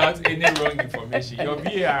putting out any wrong information. Your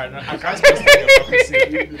VAR, I can't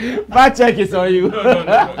specify. Fact check is on you.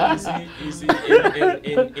 No. You see,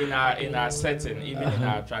 in our setting, even in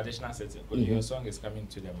our traditional setting, because your song is coming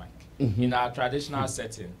to the mic. In our traditional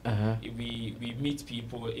setting, we meet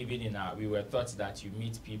people. Even in our, we were taught that you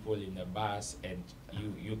meet people in the bars and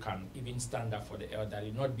you can even stand up for the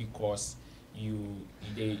elderly, not because you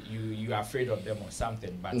are afraid of them or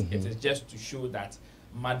something, but it is just to show that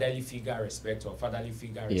motherly figure respect or fatherly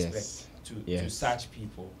figure respect to such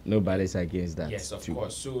people. Nobody's against that. Yes, of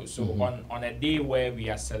course. So on a day where we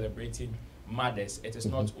are celebrating mothers, it is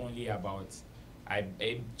not only about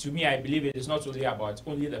to me, I believe it is not only about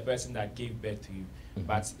only the person that gave birth to you,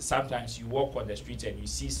 but sometimes you walk on the street and you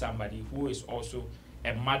see somebody who is also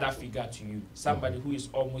a mother figure to you, somebody who is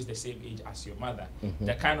almost the same age as your mother.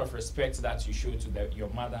 The kind of respect that you show to your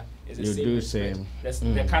mother is the same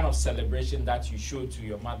respect. The kind of celebration that you show to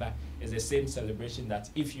your mother is the same celebration that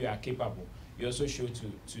if you are capable, you also show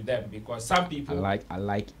to them. Because some people I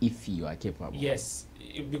like if you are capable. Yes,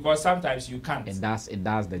 because sometimes you can't. It does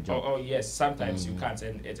the job. Oh yes, sometimes you can't,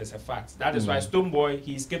 and it is a fact. That is why Stonebwoy,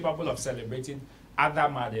 he is capable of celebrating other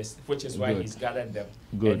mothers, which is why he's gathered them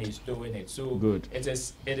and he's doing it. So it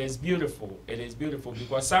is beautiful. It is beautiful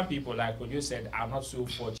because some people, like what you said, are not so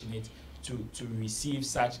fortunate to receive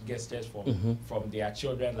such gestures from their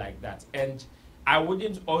children like that. And I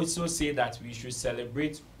wouldn't also say that we should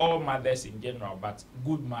celebrate all mothers in general, but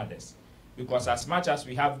good mothers, because as much as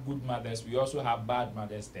we have good mothers, we also have bad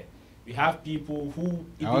mothers there. We have people who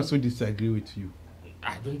I also disagree with you.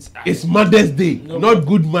 It's Mother's Day, not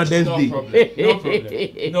good Mother's Day.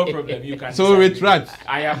 No problem. You can. So retract.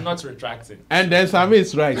 I am not retracting. And then Sammy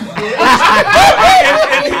is right. In his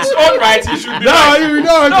own right, he should be right.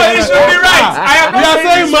 He should be right. I am not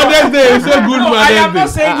saying Mother's Day. You say good Mother's Day. I am not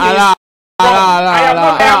saying I am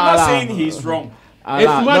not saying he's wrong.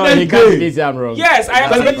 It's Mother's Day. I'm wrong. Yes, I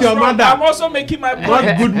am saying your mother. I'm also making my point.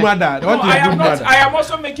 Not good mother. I am not. I am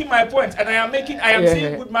also making my point, and I am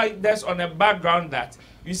saying good mothers on a background that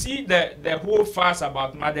you see the whole fuss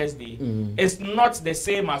about Mother's Day is not the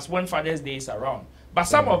same as when Father's Day is around. But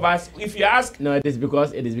some of us, if you ask, no, it is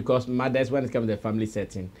because mothers, when it comes to the family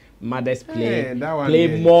setting, mothers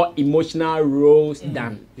play more emotional roles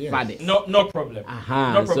than fathers. No problem. No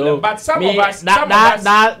problem. So but some of us,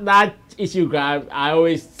 that issue, I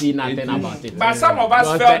always see nothing about it. But some of us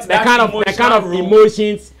felt the kind of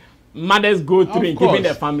emotions mothers go through in keeping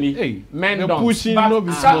their family. Men don't. Pushing,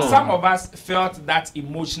 but some of us felt that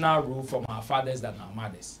emotional role from our fathers than our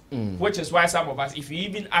mothers. Which is why some of us, if you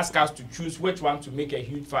even ask us to choose which one to make a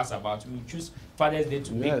huge fuss about, we choose Father's Day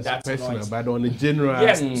to make that noise. But on the general,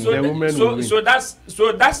 so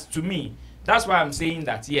that's to me. That's why I'm saying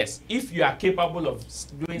that yes, if you are capable of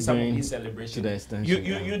doing some of these celebrations,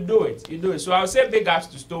 you do it. You do it. So I'll say big ups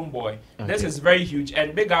to Stonebwoy. This is very huge,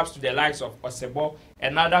 and big ups to the likes of Osebo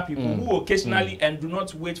and other people who occasionally and do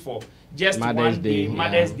not wait for just Mother's Day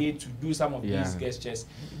to do some of these gestures.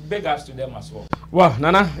 Big ups to them as well. Well,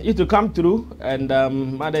 Nana, you to come through and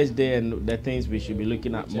Mother's Day and the things we should be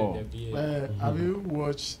looking at more. Have you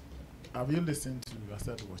listened to? I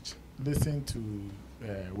said watch. Listen to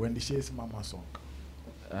Wendy Shea's Mama song.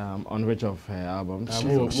 On which of her albums?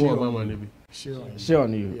 She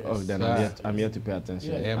on you. Yes. Oh, then I'm here to pay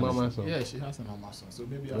attention. Yeah, Mama song. Yeah, she has a Mama song. So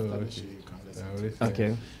maybe after the show you can listen.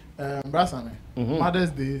 Okay. Brasame,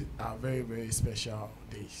 Mother's Day are very, very special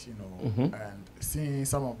days, you know, and seeing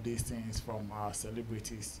some of these things from our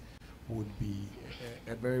celebrities would be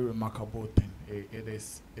a very remarkable thing. It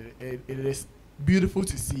is beautiful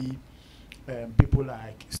to see people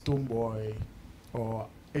like Stonebwoy or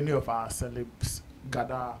any of our celebs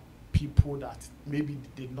gather people that maybe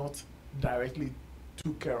did not directly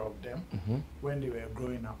took care of them when they were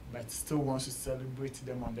growing up, but still wants to celebrate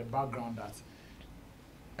them on the background that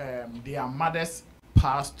their mothers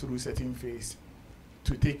passed through certain phase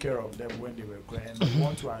to take care of them when they were growing. And we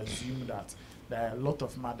want to assume that there are a lot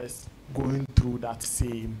of mothers going through that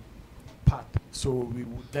same path. So we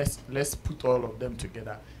would let's put all of them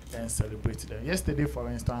together and celebrate them. Yesterday, for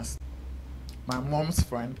instance, my mom's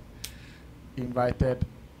friend invited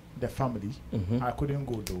the family. I couldn't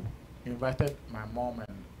go though. Invited my mom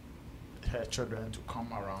and her children to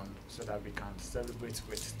come around so that we can celebrate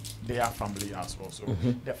with their family as well. So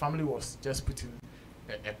the family was just putting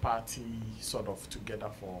a party sort of together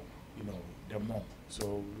for, you know, the mom.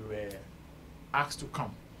 So we were asked to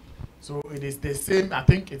come. So it is the same, I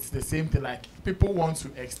think it's the same thing, like people want to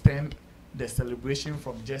extend the celebration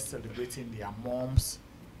from just celebrating their moms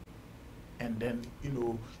and then, you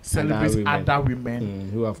know, celebrate other women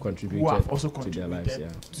who have contributed, who have also contributed to their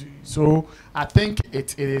lives. Yeah. So I think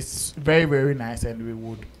it is very, very nice, and we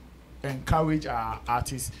would encourage our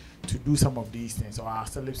artists to do some of these things, or our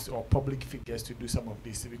celebs or public figures to do some of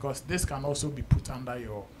these, because this can also be put under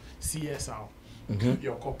your CSR,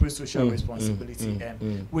 your corporate social responsibility,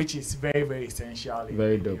 and which is very, very essential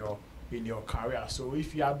in your career. So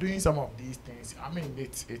if you are doing some of these things, I mean,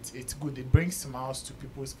 it's good. It brings smiles to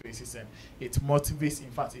people's faces, and it motivates.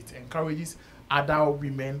 In fact, it encourages other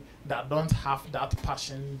women that don't have that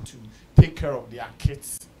passion to take care of their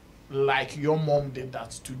kids, like your mom did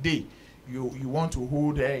that today. You want to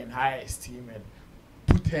hold her in high esteem and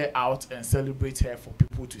put her out and celebrate her for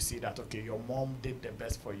people to see that, okay, your mom did the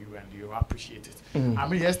best for you and you appreciate it. I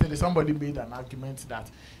mean, yesterday somebody made an argument that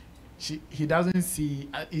he doesn't see,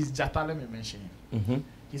 is Shatta, let me mention him.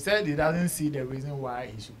 He said he doesn't see the reason why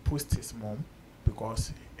he should post his mom,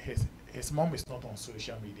 because his mom is not on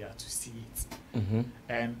social media to see it.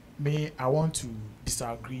 And me, I want to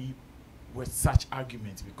disagree with such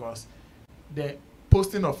arguments, because the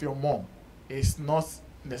posting of your mom is not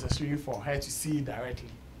necessary for her to see it directly.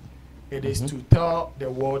 It is to tell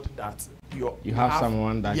the world that you have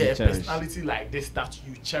someone that you cherish, personality like this that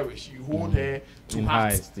you cherish, you hold her to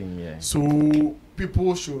heart. So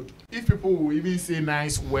people should, if people will even say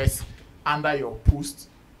nice words under your post,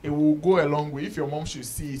 it will go a long way. If your mom should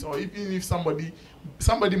see it, or even if somebody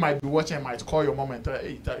might be watching and might call your mom and tell her,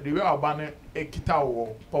 hey, the way I ban a kita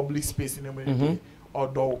or public space in the or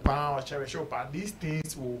or cherish, these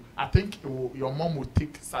things will, I think your mom will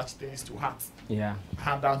take such things to heart. Yeah.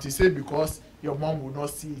 And down to say, because your mom will not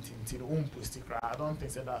see it until the post it. I don't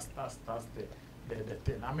think so that's the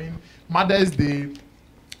thing. I mean, Mother's Day,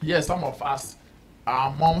 yes, some of us,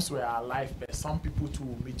 our moms were alive, but some people too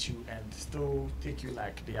will meet you and still take you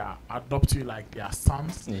like adopt you like their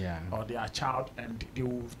sons or their child, and they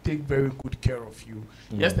will take very good care of you.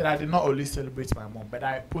 Yesterday, I did not only celebrate my mom, but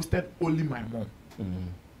I posted only my mom.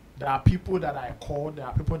 There are people that I call, there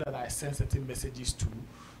are people that I send certain messages to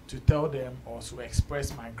tell them or to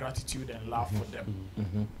express my gratitude and love for them.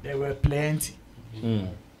 There were plenty.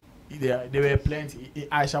 There were plenty.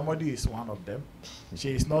 Aisha Modi is one of them.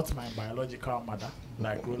 She is not my biological mother,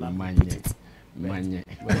 like Roland put it.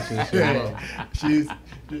 She's.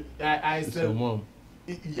 I said, mom.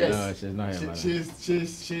 Yes. No, she's not her mother.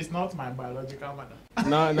 She's not my biological mother.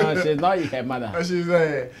 No, she's not her mother. She's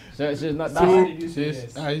not.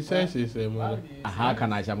 I said she's a mother. How can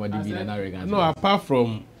Aisha Modi be an arrogant? No, apart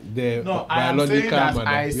from the biological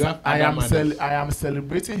mother, I am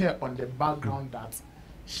celebrating her on the background that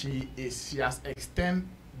she has extended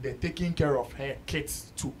the taking care of her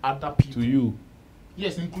kids to other people. To you.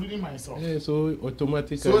 Yes, including myself. Yeah, so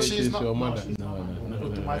automatically she's not your mother. No.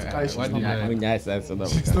 Automatically she's not my mother.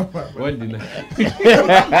 She's not my mother. What did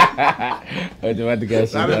automatically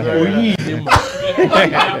she's not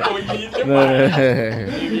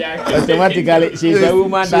automatically she's a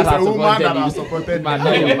woman that has supported me. I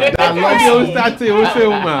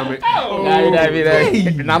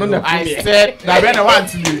said that when I want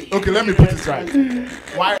to, okay, let me put it right.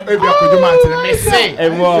 Why maybe I could do man me say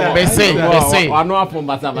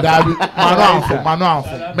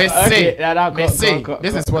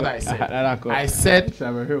this is what I said. I said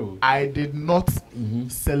I did not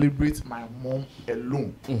celebrate my mom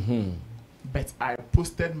alone, but I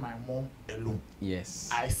posted my mom alone. Yes,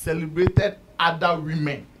 I celebrated other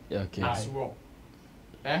women as well.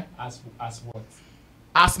 As what?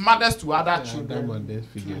 As mothers to other children,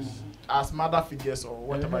 as mother figures or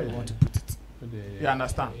whatever you want to put it. You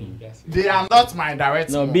understand? They are not my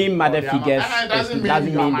direct. No, being mother figures doesn't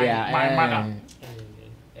mean my mother.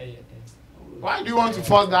 Why do you want to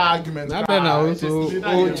force that argument? No,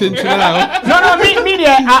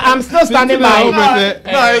 media. I'm still standing by it.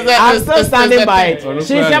 I'm still standing by it.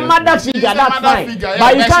 She's a mother figure. That's fine.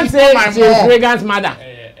 But you can't say she's Reagan's mother.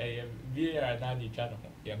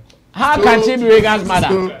 How can she be Reagan's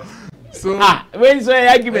mother? So when you say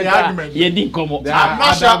argument, you didn't come up.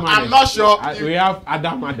 I'm not sure. We have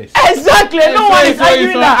other mothers. Exactly. No one is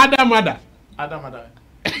arguing that. Other mother.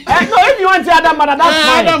 No, if you want to say other mother, that's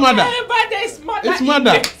fine. Other mother. But there's mother. It's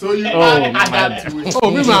mother. So you add to it.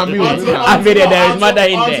 Oh, me I feel there is mother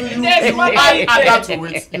in there. There's mother in add to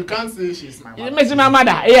it. You can't say she's my mother. It's my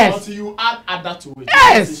mother. Yes. Until you add other to it.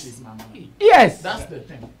 Yes. She's my mother. Yes. That's the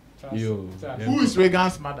thing. Who is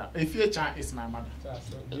Reagan's mother? Ifecha is my mother.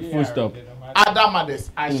 Full stop. Other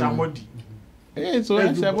mothers, Aisha Modi. Hey, so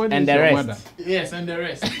Aisha And the your rest. mother. Yes, and the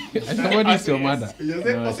rest. Aisha Modi is your mother. You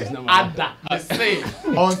say, No, it's not my Ada. I say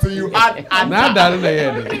until you add Now Ada.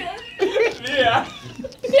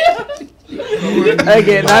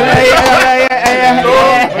 Okay,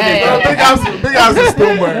 Big ass is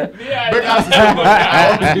Stonebwoy. Big ass is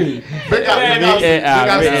Stonebwoy. Big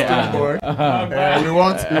ass is Stonebwoy. We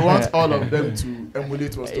want all of them to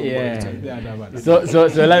emulate what Stonebwoy is doing. So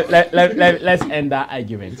let's end that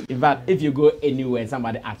argument. In fact, if you go anywhere and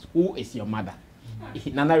somebody asks who is your mother,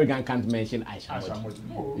 Nana Regan can't mention Aisha Modi.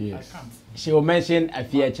 No, Yes. I can't. She will mention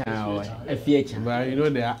Afiecha or Afiecha. But you know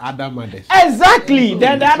there are other mothers. Exactly.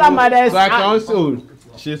 Then the other mothers. Like also,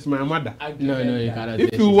 she's my mother. No, you cannot.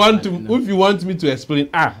 If you want me to explain,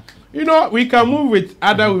 you know, we can move with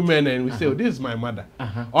other women and we say, oh, this is my mother.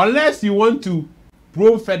 Unless you want to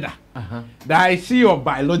probe further that I see your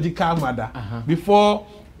biological mother before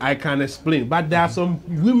I can explain. But there are some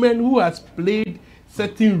women who has played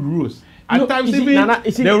certain roles. At times, even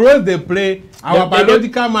the roles they play, our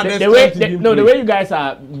biological mothers. The way you guys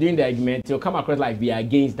are doing the argument, you'll come across like we are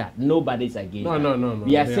against that. Nobody's against that. No.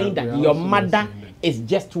 We are saying that your mother is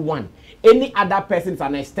just one. Any other person is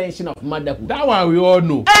an extension of motherhood. That one we all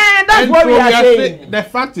know. That's what we are saying. The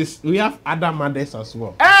fact is, we have other mothers as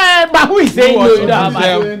well. But who is saying no? You don't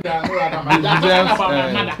have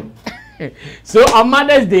So on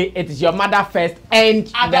Mother's Day, it is your mother first and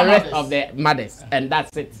the rest of the mothers, and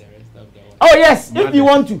that's it. Oh yes, if you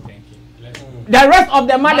want to. The rest of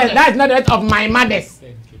the mothers, that is not the rest of my mothers.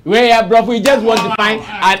 Where, bro, we just want to find,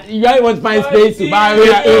 you only want to find space. But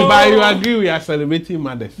you agree we are celebrating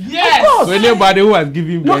mothers. Yes. So anybody who has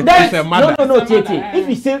given birth is a mother. No, Tete. If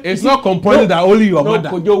you say it's not compulsory that only your mother.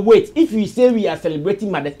 Kojo, wait. If you say we are celebrating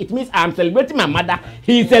mothers, it means I am celebrating my mother.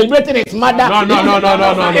 He is celebrating his mother. No.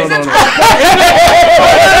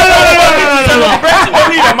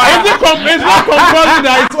 It's not compulsory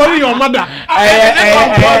that it's only your mother.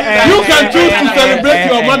 You can choose to celebrate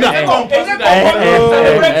your mother.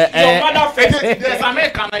 Your mother first. There's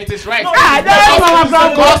American, it is right.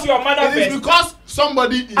 It is because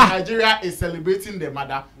somebody in Nigeria is celebrating their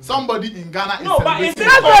mother. Somebody in Ghana is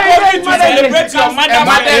celebrating your mother.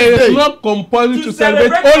 It's not compulsory to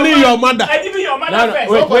celebrate only your mother. Wait.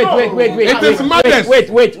 It is mothers. Wait.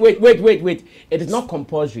 It is not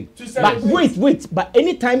compulsory. But wait. But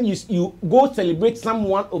anytime you go celebrate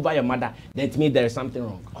someone over your mother, that means there is something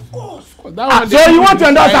wrong. Of course. So you want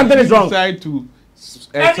to know something is wrong.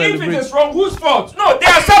 And if it is wrong, whose fault? No, there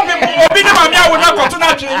are some people. You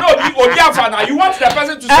want the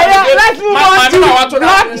person to celebrate. Let's move on to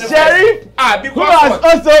Black Sherrif, who has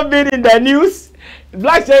also been in the news.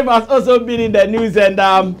 Black Sherrif has also been in the news, and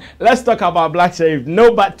let's talk about Black Sherrif.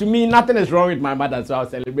 No, but to me, nothing is wrong with my mother, so I'll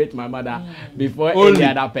celebrate my mother before any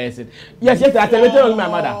other person. Yes, I celebrated only my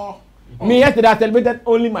mother. Me, yesterday, I celebrated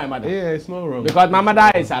only my mother. Yeah, it's not wrong. Because my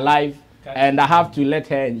mother is alive, and I have to let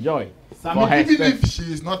her enjoy. Even if she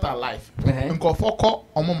is not alive, Nkofoko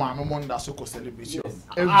celebration.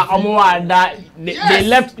 They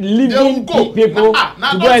left living people to go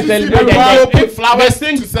and celebrate.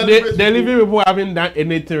 The living people haven't done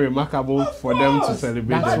anything remarkable for them to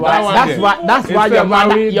celebrate. That's why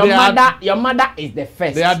your mother is the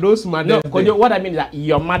first. There are those mothers. No, what I mean is that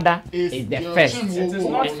your mother is the first. It is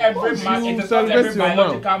not every man. It is not every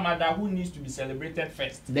biological mother who needs to be celebrated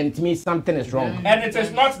first. Then it means something is wrong. And it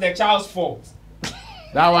is not the child's fault.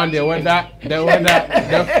 That one, that one there,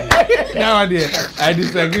 I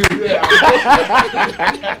disagree.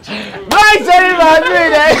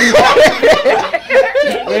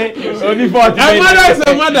 My mother is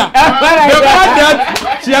a mother. The fact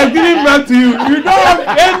that she has given back to you, you don't have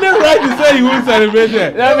any right to say you won't celebrate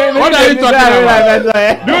it. What are you talking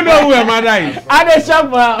about? Do you know who her mother is?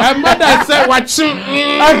 Her mother said, "What you?"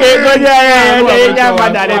 Okay, go there.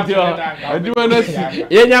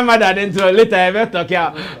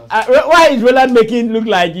 Why is Roland making look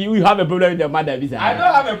like you have a problem with your mother? I don't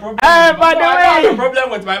have a problem. I don't have a problem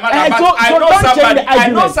with my mother. But I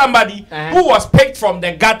know somebody who was picked from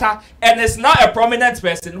the gutter and is now a prominent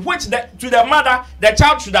person, which to the mother, the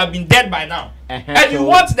child should have been dead by now. And you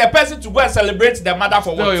want the person to go and celebrate the mother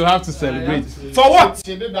for what? So you have to celebrate. For what?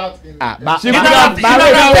 She did that in in an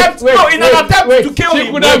attempt to kill him.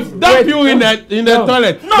 She could have dumped you in the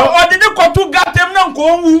toilet. No, or did they go to get him now?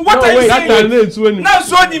 What are you saying? Now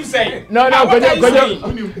so him saying. No. Let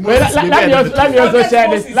me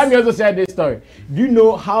also share this story. Do you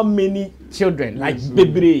know how many children, like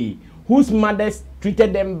baby, whose mothers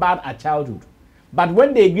treated them bad at childhood? But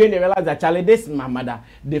when they grew and they realized that Charlie, this is my mother,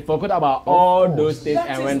 they forgot about all those things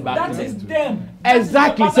and went back. That is them.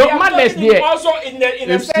 Exactly. So madness there. Also, in the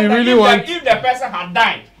If sense she that really if the person had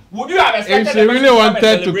died, would you have expected? If she really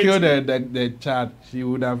wanted to kill the child, she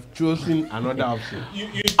would have chosen another option.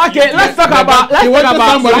 Okay, let's talk about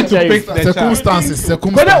somebody to pick Sheriff. the Circumstances. But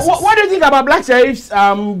what do you think about Black Sheriffs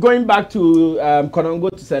going back to Konongo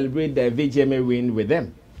to celebrate the VGMA win with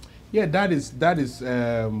them? Yeah, that is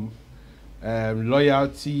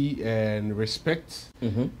loyalty and respect,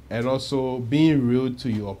 and also being real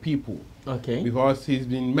to your people. Okay. Because he's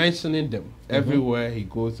been mentioning them everywhere he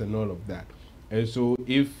goes and all of that. And so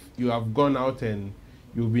if you have gone out and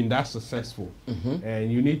you've been that successful and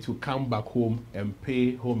you need to come back home and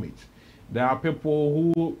pay homage, there are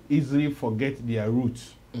people who easily forget their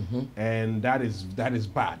roots, and that is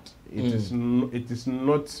bad. It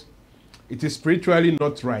is spiritually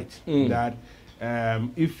not right that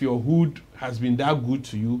if your hood has been that good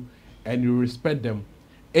to you and you respect them,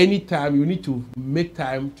 anytime you need to make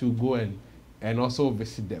time to go and also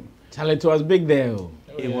visit them. Charlie, it was big there.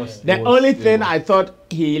 It was. The only thing I thought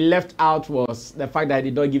he left out was the fact that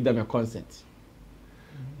he did not give them a concert.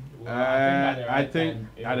 I think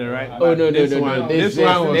at the right. Oh no! This one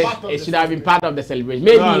was. It should have been part of the celebration.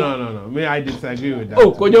 Maybe. No. Me, I disagree with that.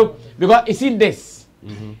 Oh, Kojo, because you see this,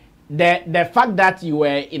 the fact that you were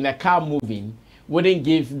in a car moving wouldn't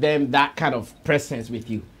give them that kind of presence with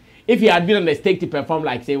you. If you had been on the stage to perform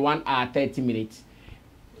like say 1 hour 30 minutes,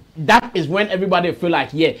 that is when everybody feel like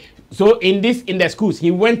yeah. So in the schools,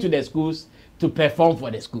 he went to the schools to perform for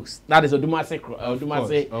the schools. That is Odumase,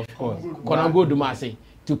 of course. Konongo Odumase,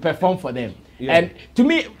 to perform for them. Yeah. And to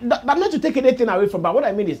me, but not to take anything away from, but what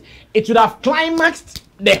I mean is, it should have climaxed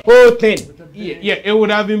the whole thing. Yeah, it would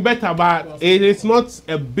have been better, but it is not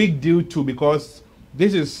a big deal too, because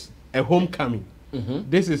this is a homecoming.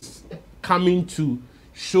 This is coming to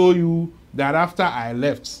show you that after I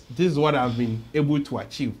left, this is what I've been able to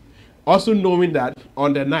achieve. Also knowing that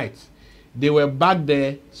on the night, they were back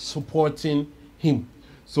there supporting him.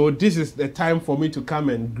 So this is the time for me to come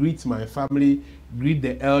and greet my family, greet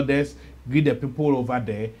the elders, greet the people over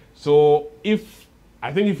there. So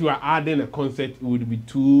I think if you are adding a concert, it would be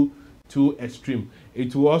too extreme.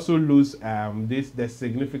 It will also lose the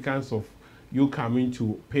significance of you coming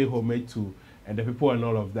to pay homage to the people and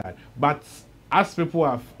all of that. But as people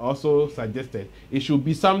have also suggested, it should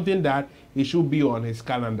be something that it should be on his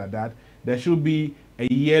calendar, that there should be a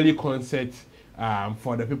yearly concert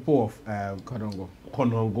for the people of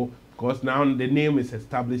Konongo, because now the name is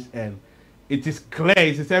established and it is clear,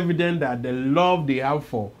 it is evident that the love they have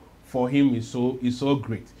for him is so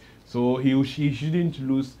great. So he shouldn't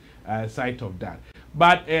lose sight of that.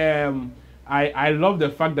 But I love the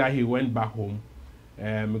fact that he went back home,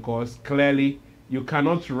 because clearly you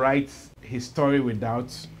cannot write his story without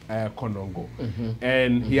Konongo,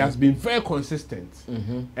 and he has been very consistent,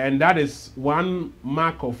 and that is one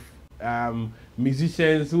mark of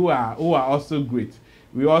musicians who are also great.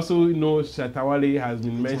 We also know Shatta Wale has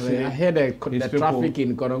been mentioning. I heard the traffic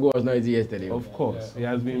in Konongo was not easy yesterday. Of course, he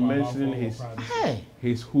has been mentioning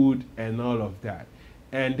his hood and all of that,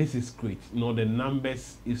 and this is great. You know, the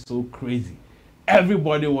numbers is so crazy.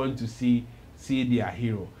 Everybody wants to see their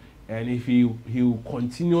hero. And if he will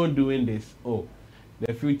continue doing this,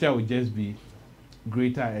 the future will just be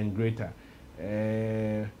greater and greater.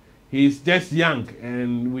 He's just young,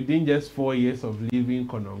 and within just 4 years of leaving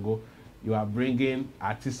Konongo, you are bringing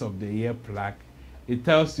Artist of the Year plaque. It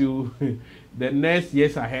tells you the next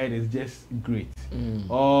years ahead is just great.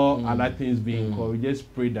 All other things being equal, we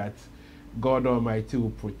just pray that God Almighty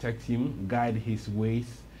will protect him, guide his ways,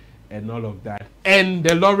 and all of that, and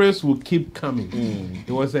the laurels will keep coming. It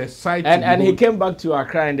was a sight. And he came back to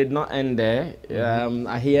Accra and did not end there.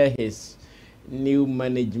 I hear his new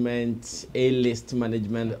management, A-list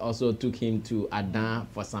management, also took him to Adan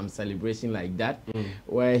for some celebration like that,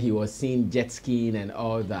 where he was seeing jet skiing and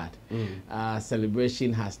all that.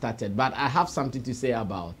 Celebration has started, but I have something to say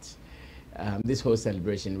about this whole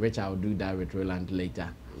celebration, which I'll do that with Roland later.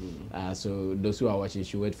 So those who are watching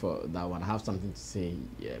should wait for that one. I have something to say,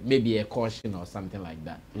 maybe a caution or something like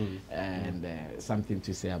that, and something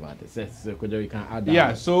to say about it. So Kojo, you can add that.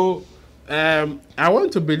 Yeah. So I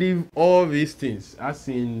want to believe all these things, as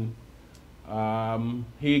in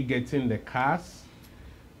he getting the cars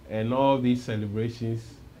and all these celebrations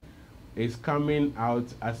is coming out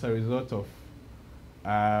as a result of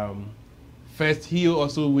first he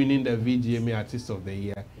also winning the VGMA Artist of the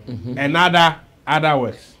Year, and other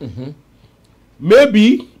works.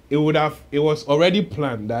 Maybe it was already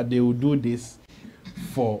planned that they would do this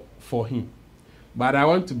for him, but I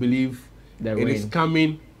want to believe it is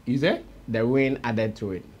coming. Is it the win added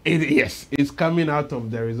to it. Yes, it's coming out of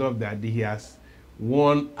the result that he has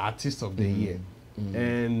won Artist of the Year.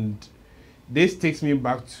 And this takes me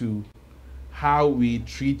back to how we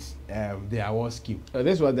treat the award scheme.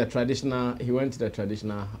 This was the traditional, he went to the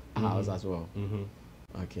traditional house as well.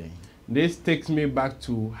 Okay. This takes me back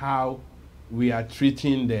to how we are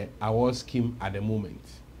treating the award scheme at the moment.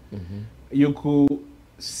 You could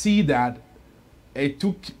see that it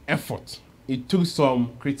took effort. It took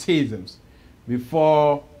some criticisms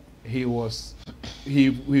before he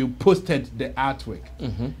posted the artwork.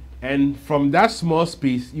 And from that small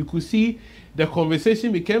space, you could see the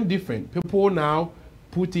conversation became different. People now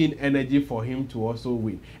put in energy for him to also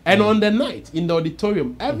win. And on the night in the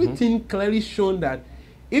auditorium, everything clearly shown that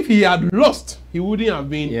if he had lost, he wouldn't have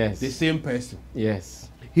been the same person. Yes.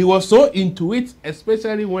 He was so into it,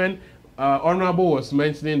 especially when Honorable was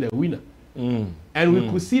mentioning the winner. And we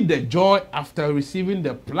could see the joy after receiving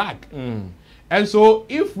the plaque. And so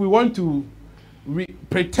if we want to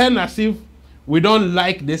pretend as if we don't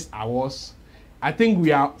like this awards, I think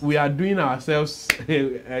we are doing ourselves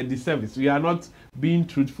a disservice. We are not being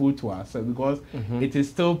truthful to ourselves because it is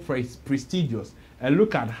still prestigious. And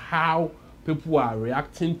look at how people are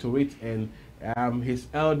reacting to it, and his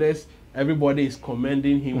elders, everybody is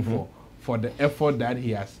commending him for the effort that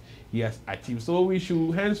he has achieved. So we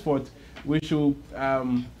should henceforth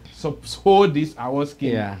hold this award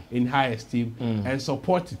scheme in high esteem and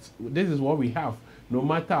support it. This is what we have. No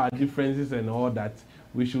matter our differences and all that,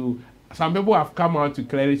 we should. Some people have come out to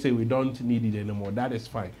clearly say we don't need it anymore. That is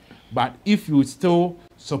fine. But if you still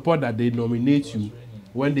support that they nominate you,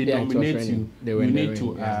 when they nominate you, you need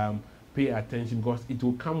to pay attention because it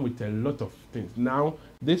will come with a lot of things. Now,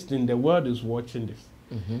 this thing, the world is watching this.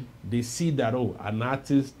 They see that, oh, an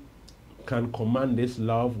artist can command this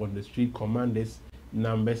love on the street, command this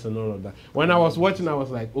numbers and all of that. When I was watching, I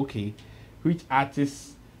was like, okay, which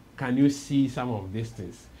artists can you see some of these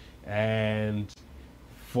things? And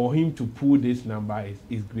for him to pull this number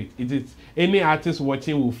is great. It is any artist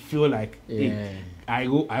watching will feel like, hey, I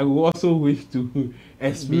will also wish to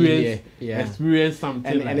experience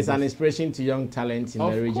something. And it's an inspiration to young talents in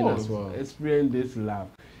the region as well. Experience this love.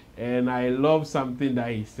 And I love something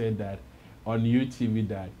that he said that on UTV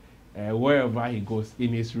that wherever he goes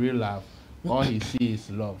in his real life, all he sees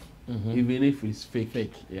is love. Even if it's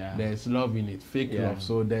fake, there's love in it, fake love.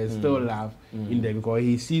 So there's still love in there because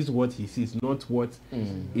he sees what he sees, not what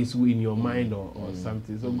is in your mind or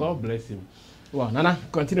something. So God bless him. Well, Nana,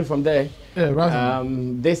 continue from there. Yeah,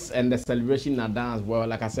 this and the celebration are done as well.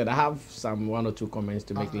 Like I said, I have some 1 or 2 comments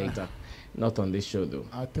to make later. Not on this show though.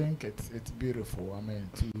 I think it's beautiful. I mean,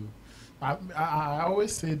 I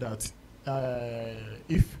always say that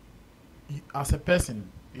if as a person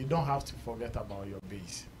you don't have to forget about your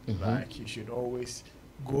base. Like you should always,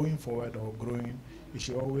 going forward or growing, you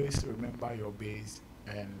should always remember your base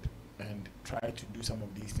and try to do some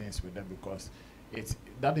of these things with them because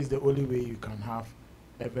that is the only way you can have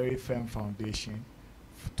a very firm foundation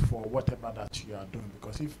for whatever that you are doing.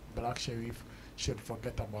 Because if Black Sherrif should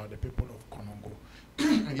forget about the people of Konongo,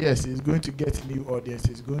 yes, he's going to get new audience,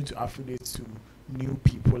 he's going to affiliate to new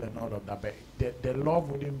people and all of that, but the love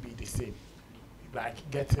wouldn't be the same. Like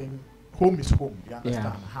getting home is home, you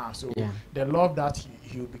understand? So the love that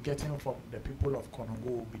he'll be getting from the people of Konongo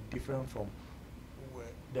will be different from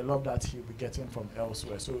the love that he'll be getting from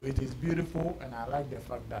elsewhere. So it is beautiful, and I like the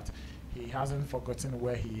fact that he hasn't forgotten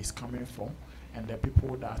where he is coming from and the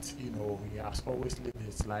people that, you know, he has always lived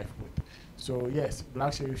his life with. So yes,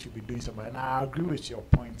 Black Sherrif should be doing something. And I agree with your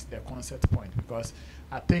point, the concept point, because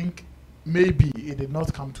I think maybe it did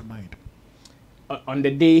not come to mind. On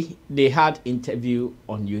the day they had interview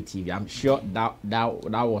on UTV, I'm sure that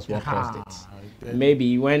was what caused it.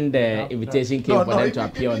 Maybe when the invitation came for them to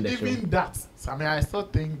appear on the show. Even that, I mean, I still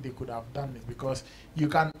think they could have done it because you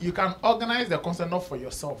can organize the concert not for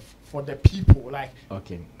yourself, for the people, like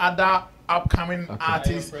other upcoming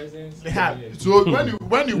artists. So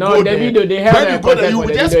when you go there, you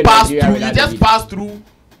just pass through. You just pass through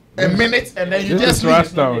a minute and then you just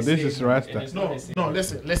leave. This is Rasta. No,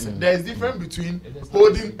 listen. There is difference between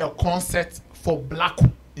holding a concert for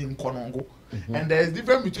Blacko in Konongo, and there is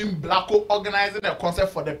difference between Blacko organizing a concert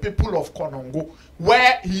for the people of Konongo,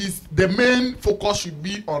 where the main focus should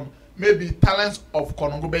be on maybe talents of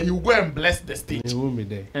Konongo, but he will go and bless the stage. He won't be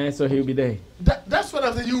there. And so he'll be there. That's what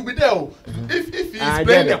I'm saying. He will be there. If he's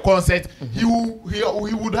playing the concert, he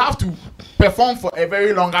would have to perform for a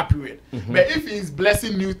very longer period. But if he's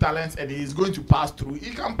blessing new talents and he's going to pass through,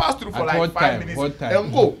 he can pass through for like 5 minutes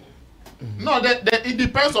and go. No, it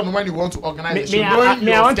depends on when you want to organize the show.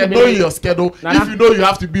 Knowing your schedule. If you know you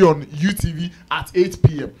have to be on UTV at 8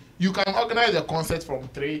 p.m., you can organize a concert from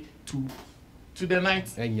 3 to the night.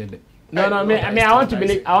 No. I want to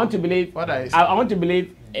believe. I want to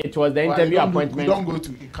believe it was the interview appointment. We don't go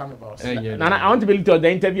to carnivals. I want to believe it was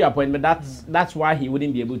the interview appointment. That's why he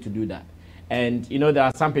wouldn't be able to do that. And you know, there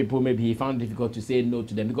are some people maybe he found it difficult to say no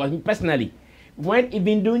to them, because personally, when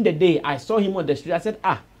even during the day I saw him on the street, I said,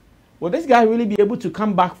 will this guy really be able to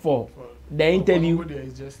come back for the interview?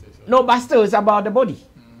 No, but still, it's about the body.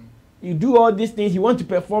 You do all these things, you want to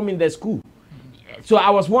perform in the school. So I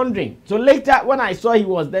was wondering. So later, when I saw he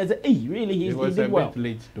was there, I said, hey, really, he did well. Bit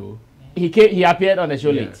late though. He appeared on the show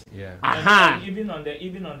late. Yeah. Even on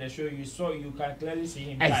the show, you can clearly see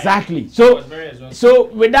him. Exactly. So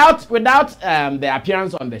without the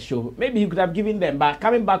appearance on the show, maybe he could have given them. But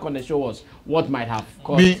coming back on the show was what might have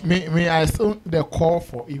caused. I saw the call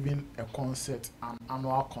for even a concert, an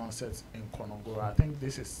annual concert in Konongo. I think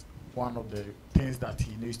this is one of the things that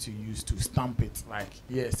he needs to use to stamp it. Like,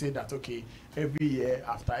 say that, okay, every year,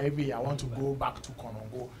 after every year, I want to go back to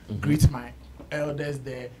Konongo, greet my elders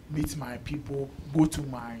there, meet my people, go to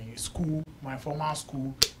my school, my former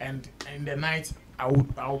school, and in the night, I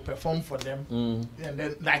will perform for them. And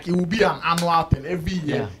then, like, it will be an annual thing. Every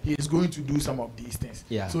year, he is going to do some of these things.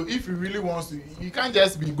 So if he really wants to, you can't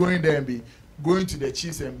just be going there and be going to the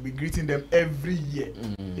chiefs and be greeting them every year.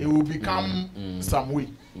 It will become some way.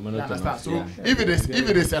 You understand? So if it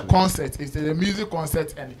is a concert, if it's a music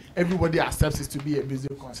concert and everybody accepts it to be a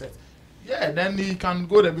music concert, then he can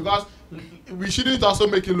go there, because we shouldn't also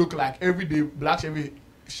make it look like every day Black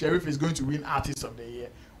Sherrif is going to win Artist of the Year,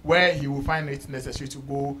 where he will find it necessary to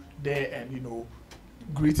go there and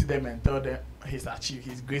greet them and tell them his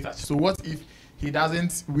great achievement. So what if he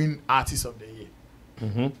doesn't win Artist of the Year?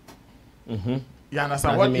 You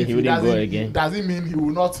understand? What if he doesn't? Does it mean he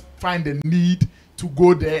will not find the need to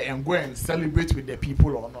go there and go and celebrate with the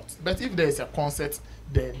people or not? But if there is a concert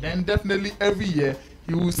there, then definitely every year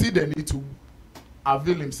he will see the need to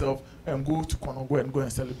avail himself and go to Konongo and go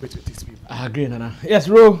and celebrate with his people. I agree, Nana. Yes,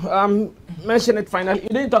 Ro, mention it finally. You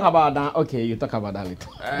didn't talk about that. Okay, you talk about that later.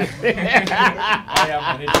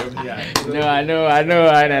 No, I know. I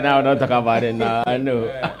don't talk about it now. I know.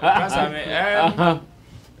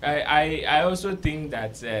 I also think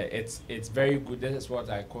that it's very good. This is what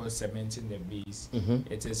I call cementing the base.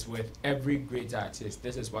 It is with every great artist.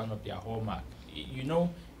 This is one of their hallmark.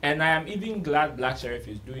 And I am even glad Black Sherrif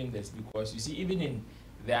is doing this, because you see, even in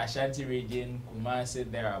the Ashanti region, Kumasi,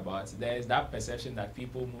 thereabouts, there is that perception that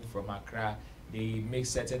people move from Accra, they make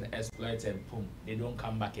certain exploits and boom, they don't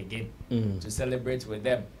come back again to celebrate with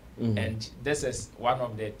them. And this is one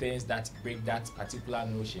of the things that break that particular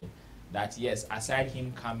notion, that yes, aside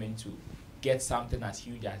him coming to get something as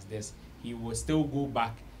huge as this, he will still go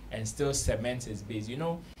back and still cement his base.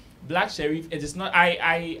 Black Sherrif, it is not,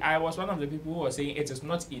 I was one of the people who was saying it is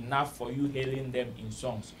not enough for you hailing them in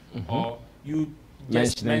songs or you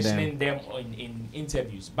just mentioning them in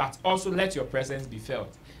interviews, but also let your presence be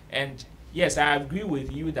felt. And yes, I agree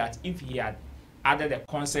with you that if he had added a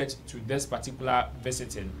concert to this particular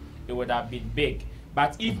visiting, it would have been big.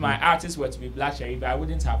 But if my artist were to be Black Sherrif, I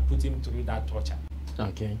wouldn't have put him through that torture.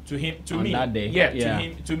 Okay. To On me, that day.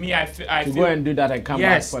 to me, I feel go and do that and come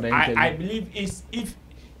back for the interview. I believe if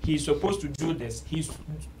he's supposed to do this, he's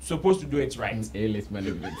supposed to do it right. A-list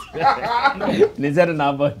management. If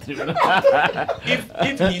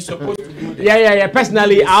he's supposed to do this. Yeah.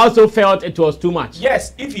 Personally, I also felt it was too much.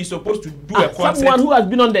 Yes, if he's supposed to do a concert. Someone who has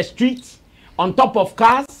been on the street, on top of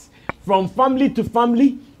cars, from family to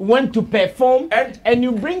family, went to perform, and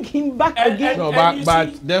you bring him back again. No,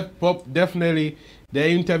 but definitely, the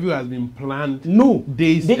interview has been planned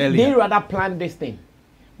days earlier. They rather plan this thing.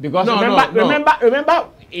 Because remember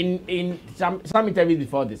in some interviews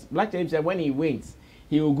before this, Black Sherrif said when he wins,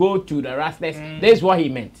 he will go to the Rastas. This is what he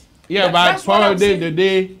meant. Yeah, but probably the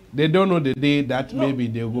day, they don't know the day that maybe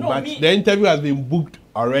they'll go back. The interview has been booked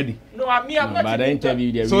already. I'm not. But the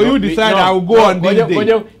interview, so you decide I will go on this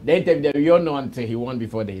day. The interview, we all know until he won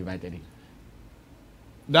before they invited him.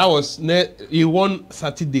 That was he won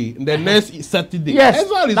Saturday. The next Saturday. Yes,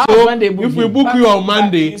 that's so when they book if we book you on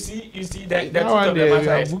Monday. You see the truth of the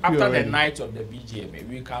matter is, after the night of the BGMA,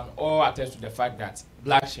 we can all attest to the fact that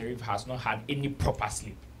Black Sherrif has not had any proper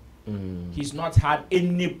sleep. He's not had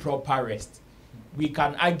any proper rest. We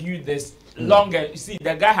can argue this longer. You see,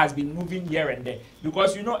 the guy has been moving here and there,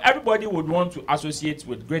 because everybody would want to associate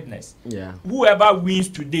with greatness. Yeah. Whoever wins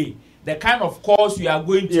today the kind of calls you are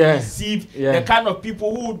going to receive, the kind of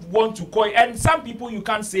people who would want to call you, and some people you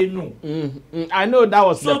can't say no. I know that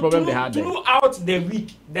was the problem they had. Throughout the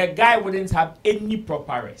week, the guy wouldn't have any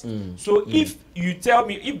proper rest. So if you tell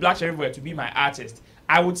me, if Black Sherrif were to be my artist,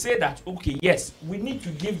 I would say that, okay, yes, we need to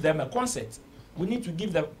give them a concert. We need to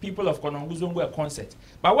give the people of Konongo Zongo a concert.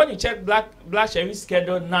 But when you check Black Sherrif's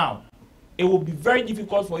schedule now, it will be very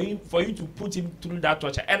difficult for you to put him through that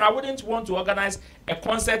torture. And I wouldn't want to organize a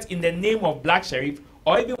concert in the name of Black Sherrif,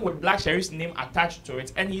 or even with Black Sherrif's name attached to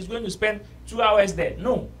it, and he's going to spend 2 hours there.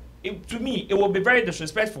 No. To me, it will be very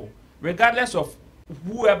disrespectful, regardless of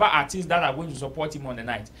whoever artists that are going to support him on the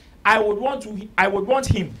night. I would want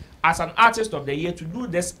him as an artist of the year to do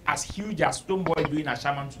this as huge as Stonebwoy doing a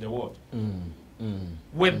shaman to the world.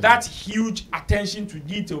 With that huge attention to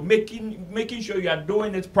detail, making sure you are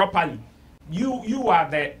doing it properly. You are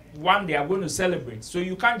the one they are going to celebrate. So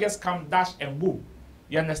you can't just come dash and boom.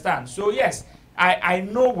 You understand? So yes, I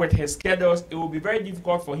know with his schedules, it will be very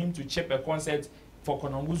difficult for him to chip a concert for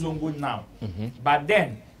Konongo Zongo now. But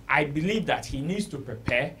then I believe that he needs to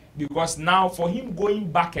prepare, because now for him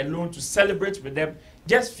going back alone to celebrate with them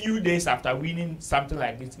just few days after winning something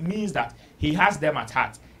like this means that he has them at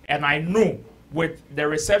heart. And I know with the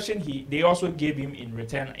reception they also gave him in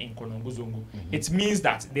return in Konongo Zongo, it means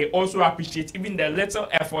that they also appreciate even the little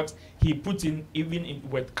effort he put in,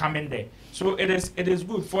 with coming there. So it is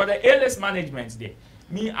good for the A-list management there.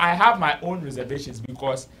 Me, I have my own reservations,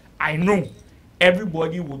 because I know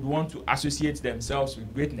everybody would want to associate themselves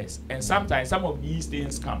with greatness, and sometimes some of these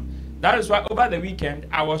things come. That is why over the weekend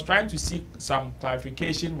I was trying to seek some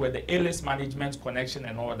clarification with the A-list management connection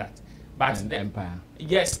and all that. But and the Empire.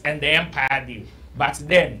 Yes, and the Empire deal. But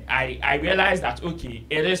then I realized that, okay,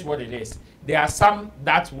 it is what it is. There are some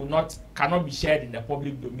that cannot be shared in the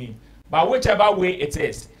public domain. But whichever way it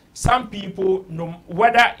is, some people,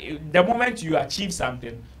 whether the moment you achieve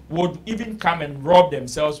something, would even come and rob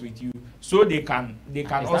themselves with you, so they can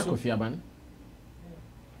also.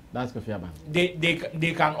 That's Kofi Aban.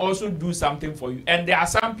 They can also do something for you. And there are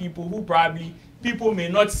some people who probably people may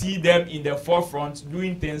not see them in the forefront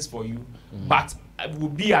doing things for you, but will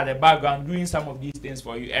be at the background doing some of these things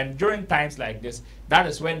for you. And during times like this, that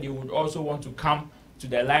is when they would also want to come to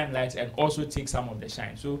the limelight and also take some of the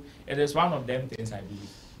shine. So it is one of them things, I believe.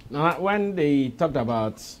 Now, when they talked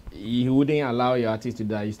about he wouldn't allow your artist to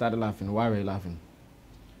die, you started laughing. Why were you laughing?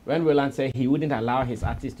 When Roland said he wouldn't allow his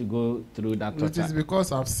artist to go through that torture. It is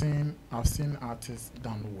because I've seen artists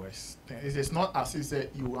done worse. It is not as if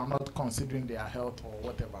you are not considering their health or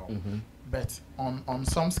whatever. But on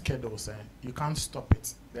some schedules, you can't stop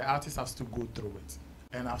it. The artist has to go through it.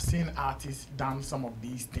 And I've seen artists done some of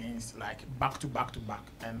these things like back to back to back,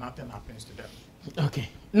 and nothing happens to them. Okay.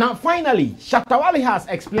 Now, finally, Shatta has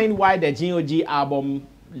explained why the G.O.G album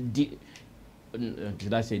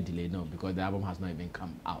did I say delay? No, because the album has not even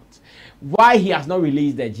come out. Why he has not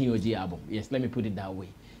released the G.O.G album? Yes, let me put it that way.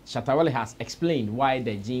 Shatta has explained why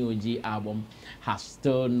the G.O.G album has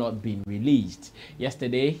still not been released.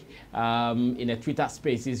 Yesterday, in a Twitter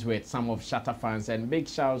Spaces with some of Shatta fans, and big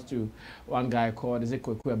shouts to one guy called, is it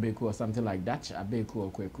Kweku Abeku or something like that? Abeku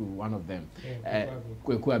or Kweku, one of them.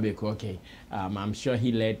 Kweku Abeku, okay. I'm sure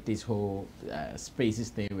he led this whole Spaces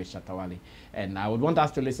thing with Shatta. And I would want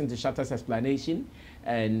us to listen to Shatta's explanation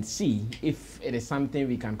and see if it is something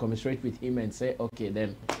we can commiserate with him and say, okay,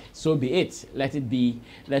 then so be it. Let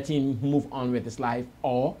him move on with his life.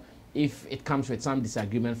 Or if it comes with some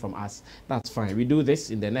disagreement from us, that's fine. We do this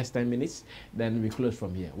in the next 10 minutes, then we close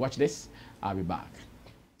from here. Watch this. I'll be back.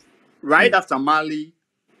 Right after Mali,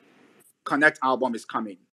 Connect album is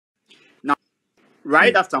coming. Now,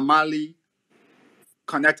 right after Mali,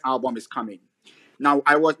 Connect album is coming. Now,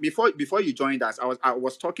 I was before you joined us, I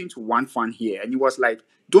was talking to one fan here, and he was like,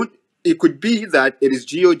 it could be that it is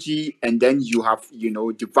G.O.G, and then you have,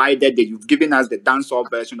 divided that you've given us the dancehall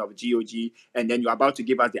version of G.O.G, and then you're about to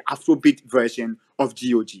give us the Afrobeat version of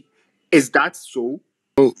G.O.G. Is that so?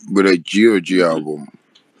 With a G.O.G album,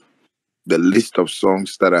 the list of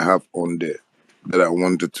songs that I have on there that I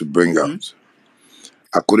wanted to bring out,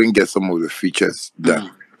 I couldn't get some of the features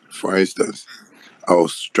done. For instance, I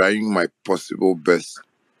was trying my possible best,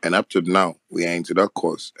 and up to now, we are into that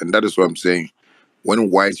course. And that is what I'm saying.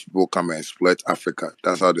 When white people come and exploit Africa,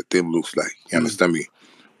 that's how the thing looks like. You understand me?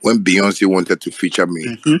 When Beyonce wanted to feature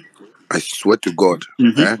me, I swear to God,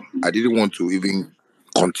 I didn't want to even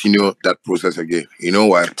continue that process again. You know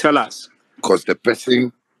why? Tell us. Because the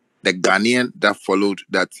person, the Ghanaian that followed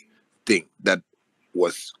that thing, that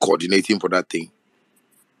was coordinating for that thing,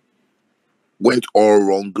 went all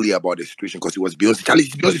wrongly about the situation because it was Beyonce. Charlie,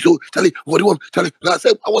 it's Beyonce. So Charlie, what do you want? Charlie, and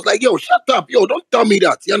I was like, yo, shut up, yo, don't tell me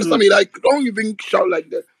that. You understand me? Like, don't even shout like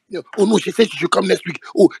that. You know, oh no, she said she should come next week.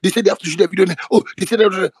 Oh, they said they have to shoot a video. Oh, they said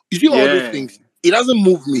you see all those things. It doesn't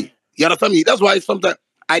move me. You understand me? That's why sometimes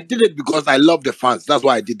I did it because I love the fans. That's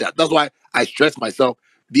why I did that. That's why I stressed myself.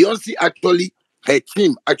 Beyonce actually, her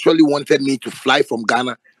team actually wanted me to fly from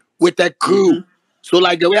Ghana with a crew. So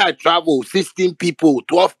like the way I travel, 16 people,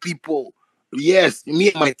 12 people, yes,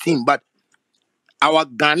 me and my team, but our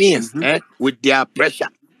Ghanaians, with their pressure,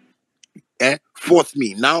 forced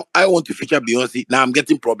me. Now I want to feature Beyonce. Now I'm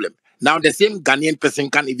getting problem. Now the same Ghanaian person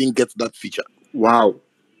can't even get that feature. Wow.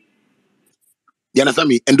 You understand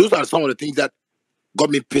me? And those are some of the things that got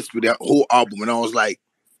me pissed with their whole album. And I was like,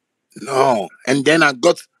 no. And then I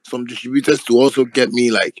got some distributors to also get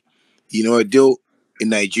me like, you know, a deal in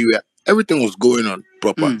Nigeria. Everything was going on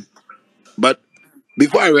proper. But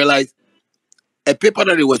before I realized, a paper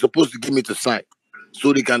that they were supposed to give me to sign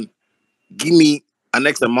so they can give me an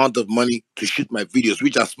X amount of money to shoot my videos,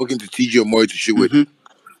 which I've spoken to TG Omori to shoot with.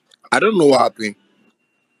 I don't know what happened,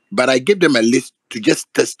 but I gave them a list to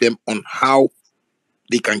just test them on how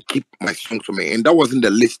they can keep my songs for me. And that wasn't the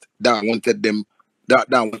list that I wanted them, that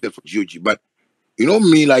I wanted for G.O.G. But you know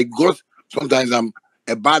me, like, because sometimes I'm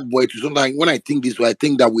a bad boy too. Sometimes when I think this way, I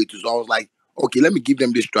think that way too. So I was like, okay, let me give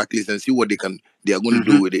them this track list and see what they are going to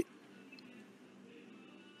do with it.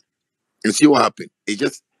 And see what happened. They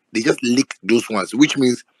just leaked those ones, which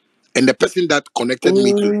means, and the person that connected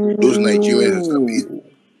me to those Nigerians and stuff is,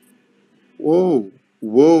 whoa.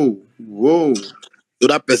 So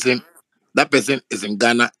that person is in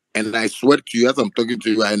Ghana, and I swear to you, as I'm talking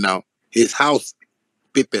to you right now, his house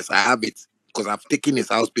papers, I have it because I've taken his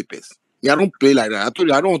house papers. Yeah, I don't play like that. I told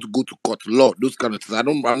you I don't want to go to court, law, those kind of things.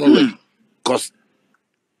 I'm not ready because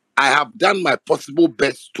I have done my possible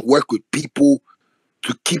best to work with people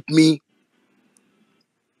to keep me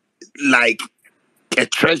like a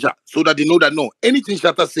treasure, so that they know that no, anything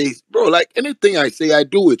Shatta says, bro, like anything I say, I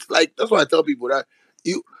do it. Like that's why I tell people that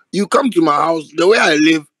you come to my house, the way I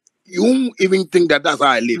live, you won't even think that that's how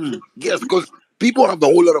I live. Yes, because people have a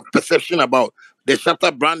whole lot of perception about the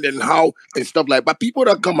Shatta brand and how and stuff like. But people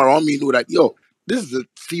that come around me know that yo, this is a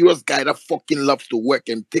serious guy that fucking loves to work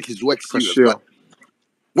and take his work serious. But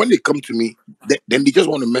when they come to me, then they just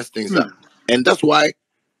want to mess things up, and that's why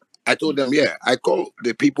I told them, yeah, I called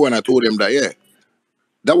the people and I told them that, yeah,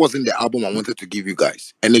 that wasn't the album I wanted to give you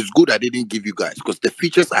guys. And it's good I didn't give you guys because the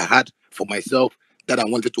features I had for myself that I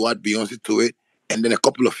wanted to add Beyonce to it, and then a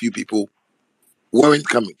couple of few people weren't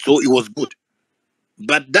coming. So it was good.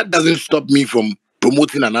 But that doesn't stop me from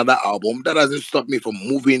promoting another album. That doesn't stop me from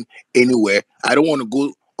moving anywhere. I don't want to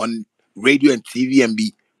go on radio and TV and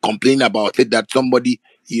be complaining about it that somebody,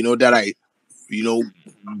 you know, that I, you know,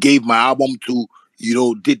 gave my album to, you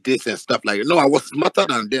know, did this and stuff like that. No, I was smarter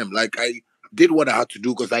than them. Like I did what I had to do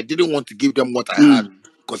because I didn't want to give them what I had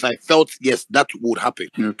because I felt, yes, that would happen.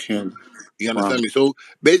 Okay. You understand me? So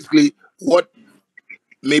basically, what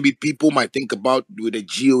maybe people might think about with the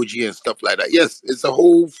G.O.G and stuff like that. Yes, it's a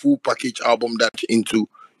whole full package album that's into,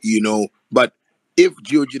 you know, but if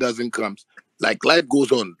G.O.G doesn't come, like life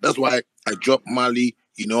goes on. That's why I dropped Mali.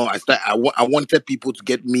 You know, I wanted people to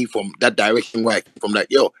get me from that direction where I came from. Like,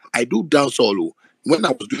 yo, I do dancehall. When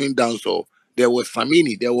I was doing dancehall, there was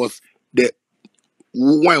Samini, there was the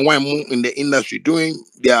one in the industry doing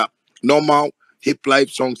their normal hip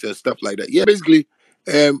life songs and stuff like that. Yeah, basically,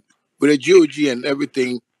 with the G.O.G and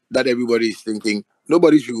everything that everybody is thinking,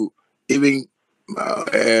 nobody should even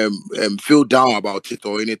feel down about it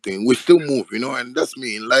or anything. We still move, you know, and that's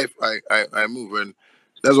me in life. I move, and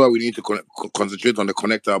that's why we need to concentrate on the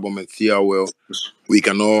Connect album and see how well we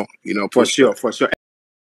can all, you know, for sure.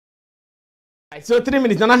 So 3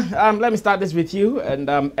 minutes, Nana. Let me start this with you and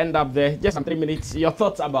end up there. Just 3 minutes. Your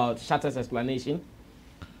thoughts about Shatta's explanation?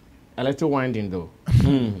 A little winding though.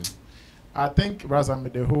 I think,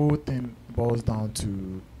 Razami, the whole thing boils down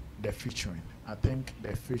to the featuring. I think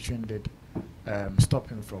the featuring did stop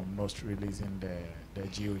him from not releasing the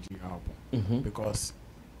G.O.G album because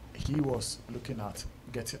he was looking at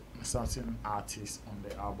getting certain artists on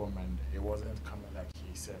the album and it wasn't coming like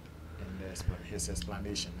he said in his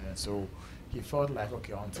explanation. And so he felt like,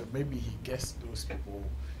 okay, until maybe he gets those people,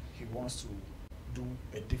 he wants to do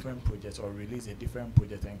a different project or release a different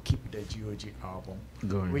project and keep the G.O.G album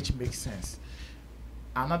going, which makes sense.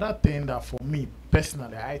 Another thing that for me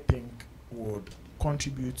personally I think would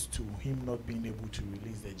contribute to him not being able to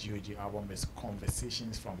release the G.O.G album is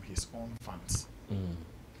conversations from his own fans.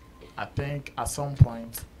 I think at some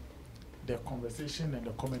point the conversation and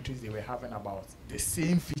the commentaries they were having about the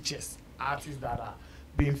same features, artists that are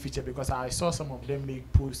being featured, because I saw some of them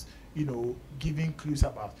make posts, you know, giving clues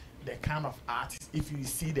about the kind of artist. If you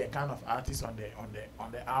see the kind of artist on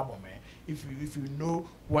the album, if you know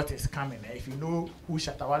what is coming, if you know who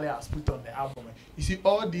Shatta Wale has put on the album, you see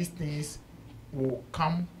all these things will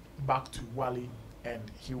come back to Wale, and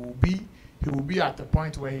he will be at the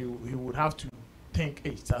point where he would have to think,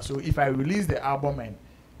 hey, so if I release the album and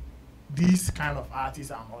these kind of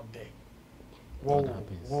artists are not there, what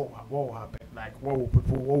will happen? Like, what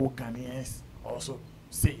will Ghanaians also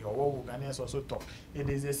say, or what will Ghanaians also talk? It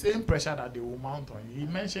is the same pressure that they will mount on you. He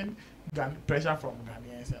mentioned pressure from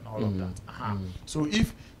Ghanaians and all of that. So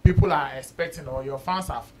if people are expecting, or your fans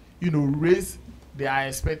have, you know, raised their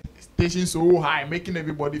expectations so high, making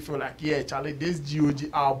everybody feel like, yeah, Charlie, this G.O.G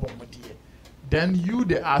album, then you,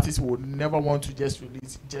 the artist, would never want to just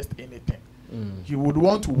release just anything. He would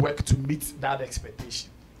want to work to meet that expectation.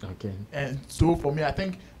 Okay. And so for me, I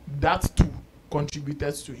think that too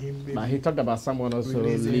contributed to him. But he talked about someone also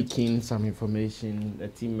leaking some information, a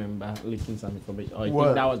team member leaking some information. Or you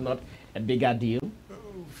think that was not a bigger deal?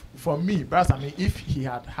 For me, perhaps, I mean, if he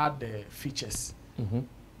had had the features,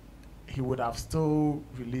 he would have still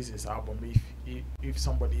released his album if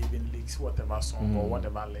somebody even leaks whatever song or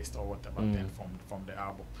whatever list or whatever thing from the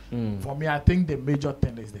album. For me, I think the major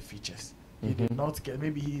thing is the features. He did not get,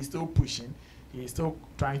 maybe he is still pushing, he is still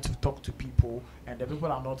trying to talk to people, and the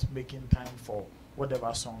people are not making time for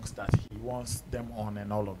whatever songs that he wants them on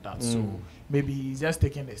and all of that. So maybe he's just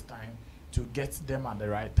taking his time to get them at the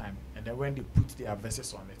right time, and then when they put their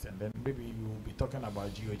verses on it, and then maybe you will be talking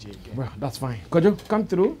about G.O.G again. Well, that's fine. Kojo, come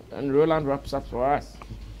through, and Roland wraps up for us.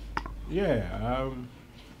 Yeah,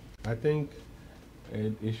 I think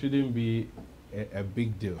it shouldn't be a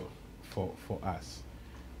big deal for us.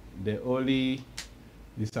 The only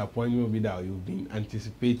disappointment will be that you've been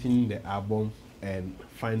anticipating the album and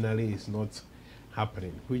finally it's not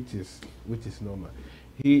happening, which is normal.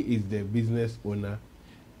 He is the business owner,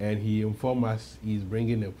 and he informed us he's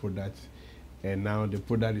bringing a product, and now the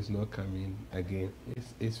product is not coming again.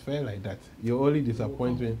 It's fair like that. Your only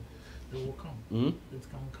disappointment. It will come. It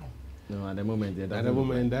can come. No, at the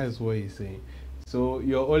moment. That is what he's saying. So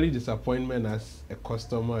your only disappointment as a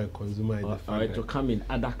customer, a consumer, is the fact or it will come in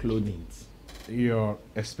other clothing. Your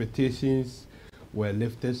expectations were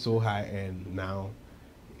lifted so high, and now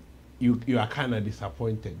you are kind of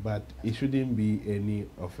disappointed. But it shouldn't be any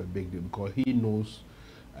of a big deal, because he knows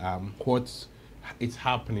what is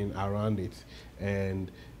happening around it,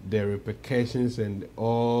 and the repercussions and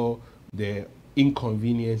all the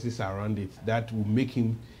inconveniences around it that will make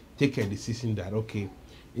him take a decision that, okay,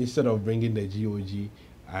 instead of bringing the G.O.G,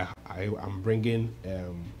 I'm bringing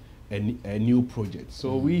a new project.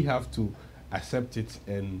 So we have to accept it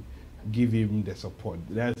and give him the support.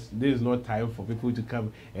 There is no time for people to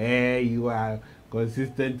come, hey, you are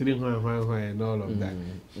consistently and all of that,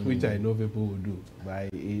 which I know people will do,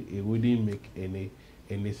 but it wouldn't make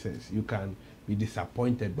any sense. You can be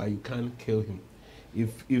disappointed, but you can't kill him.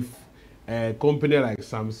 If a company like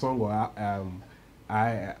Samsung or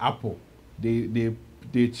Apple,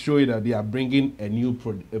 they show you that they are bringing a new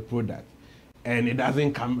product, and it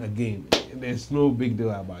doesn't come again, there's no big deal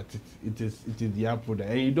about it. It is their product,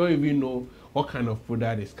 and you don't even know what kind of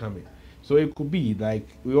product is coming. So it could be like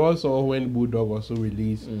we also, when Bulldog also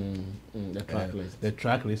released the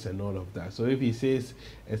track list and all of that. So if he says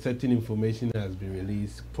a certain information has been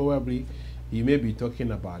released, probably he may be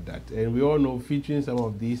talking about that. And we all know featuring some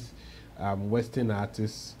of these Western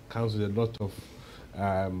artists comes with a lot of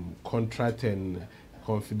contract and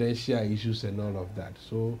confidential issues and all of that.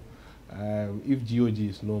 So if G.O.G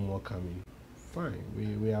is no more coming, fine.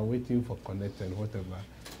 We are waiting for Connect and whatever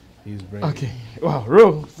he's bringing. Okay. Well,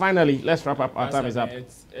 Ro, finally, let's wrap up. Our time is up.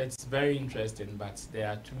 It's very interesting, but there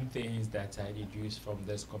are two things that I deduced from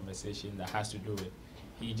this conversation that has to do with.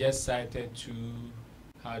 He just cited two,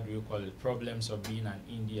 how do you call it, problems of being an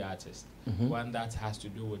indie artist. One that has to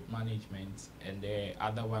do with management, and the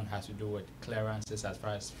other one has to do with clearances as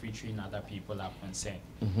far as featuring other people are concerned.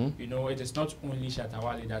 You know, it is not only Shatta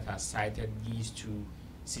Wale that has cited these two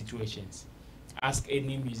situations. Ask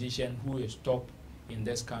any musician who is top in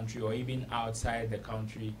this country or even outside the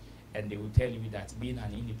country, and they will tell you that being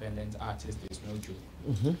an independent artist is no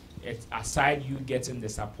joke. It's aside you getting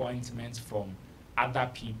disappointments from other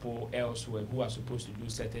people elsewhere who are supposed to do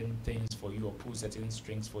certain things for you or pull certain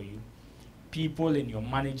strings for you, people in your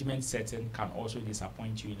management setting can also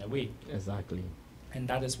disappoint you in a way. Exactly. And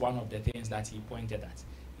that is one of the things that he pointed at,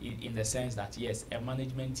 in the sense that, yes, a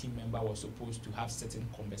management team member was supposed to have certain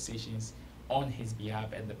conversations on his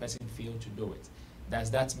behalf and the person failed to do it.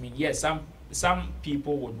 Does that mean, yes, some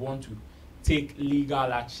people would want to take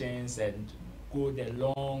legal actions and go the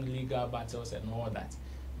long legal battles and all that.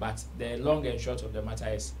 But the long and short of the matter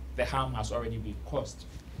is the harm has already been caused.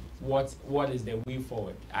 What is the way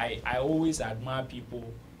forward? I always admire people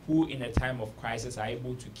who in a time of crisis are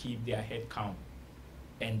able to keep their head calm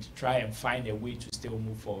and try and find a way to still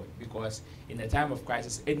move forward. Because in a time of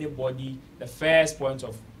crisis, anybody, the first point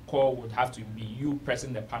of call would have to be you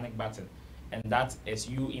pressing the panic button. And that is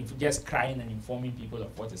you just crying and informing people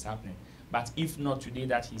of what is happening. But if not today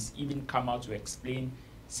that he's even come out to explain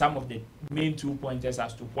some of the main 2 pointers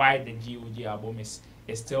as to why the G.O.G album is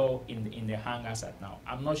still in the hangers at now,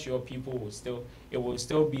 I'm not sure people will still, it will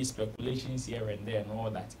still be speculations here and there and all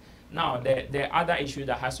that. Now, the other issue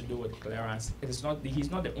that has to do with clearance, he's not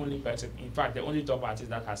the only person. In fact, the only top artist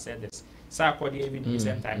that has said this, Sarkodie even in the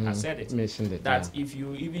same time has said it. Mentioned it, that if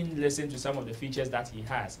you even listen to some of the features that he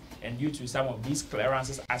has, and due to some of these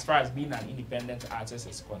clearances, as far as being an independent artist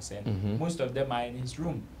is concerned, most of them are in his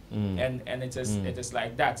room. And it is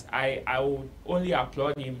like that. I will only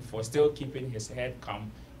applaud him for still keeping his head calm,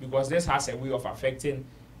 because this has a way of affecting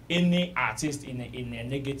any artist in a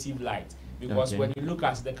negative light. Because when you look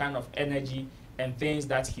at the kind of energy and things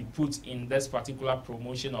that he puts in this particular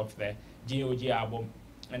promotion of the G.O.G album,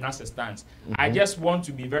 and as it stands, I just want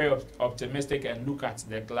to be very optimistic and look at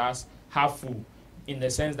the glass half full, in the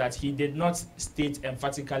sense that he did not state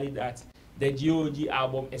emphatically that the G.O.G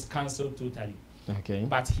album is cancelled totally.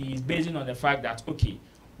 But he is basing on the fact that, okay,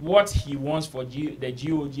 what he wants for the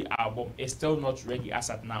G.O.G album is still not ready as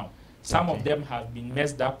at now. Some of them have been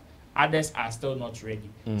messed up, others are still not ready.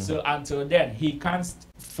 So until then, he can't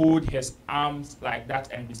fold his arms like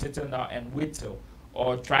that and be sitting down and wait till,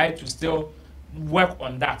 or try to still work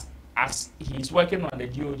on that as he's working on the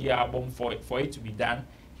G.O.G album for it to be done.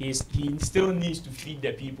 He still needs to feed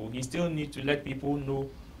the people. He still needs to let people know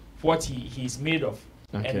what he's made of.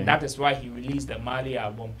 And that is why he released the Mali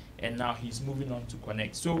album, and now he's moving on to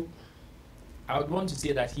Connect. So I would want to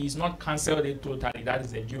say that he's not cancelled it totally, that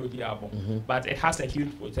is the G.O.G album, but it has a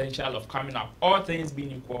huge potential of coming up. All things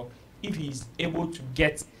being equal, if he's able to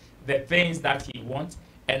get the things that he wants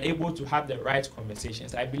and able to have the right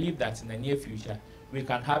conversations, I believe that in the near future we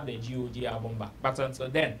can have the G.O.G album back. But until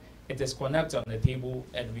then, it is Connect on the table,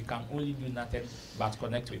 and we can only do nothing but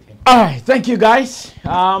connect with him. All right, thank you guys.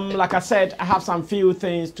 Like I said, I have some few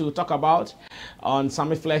things to talk about on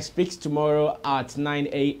Sammy Flex Speaks tomorrow at 9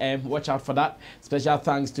 a.m. Watch out for that. Special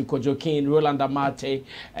thanks to Kojo King, Roland Amate,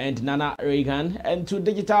 and Nana Reagan, and to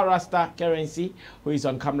Digital Rasta Currency, who is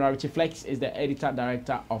on camera. Richie Flex is the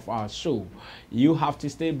editor-director of our show. You have to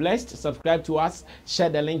stay blessed. Subscribe to us, share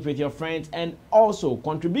the link with your friends, and also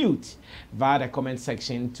contribute via the comment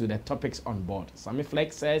section to the topics on board. Sammy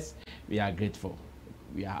Flex says we are grateful.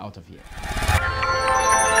 We are out of here.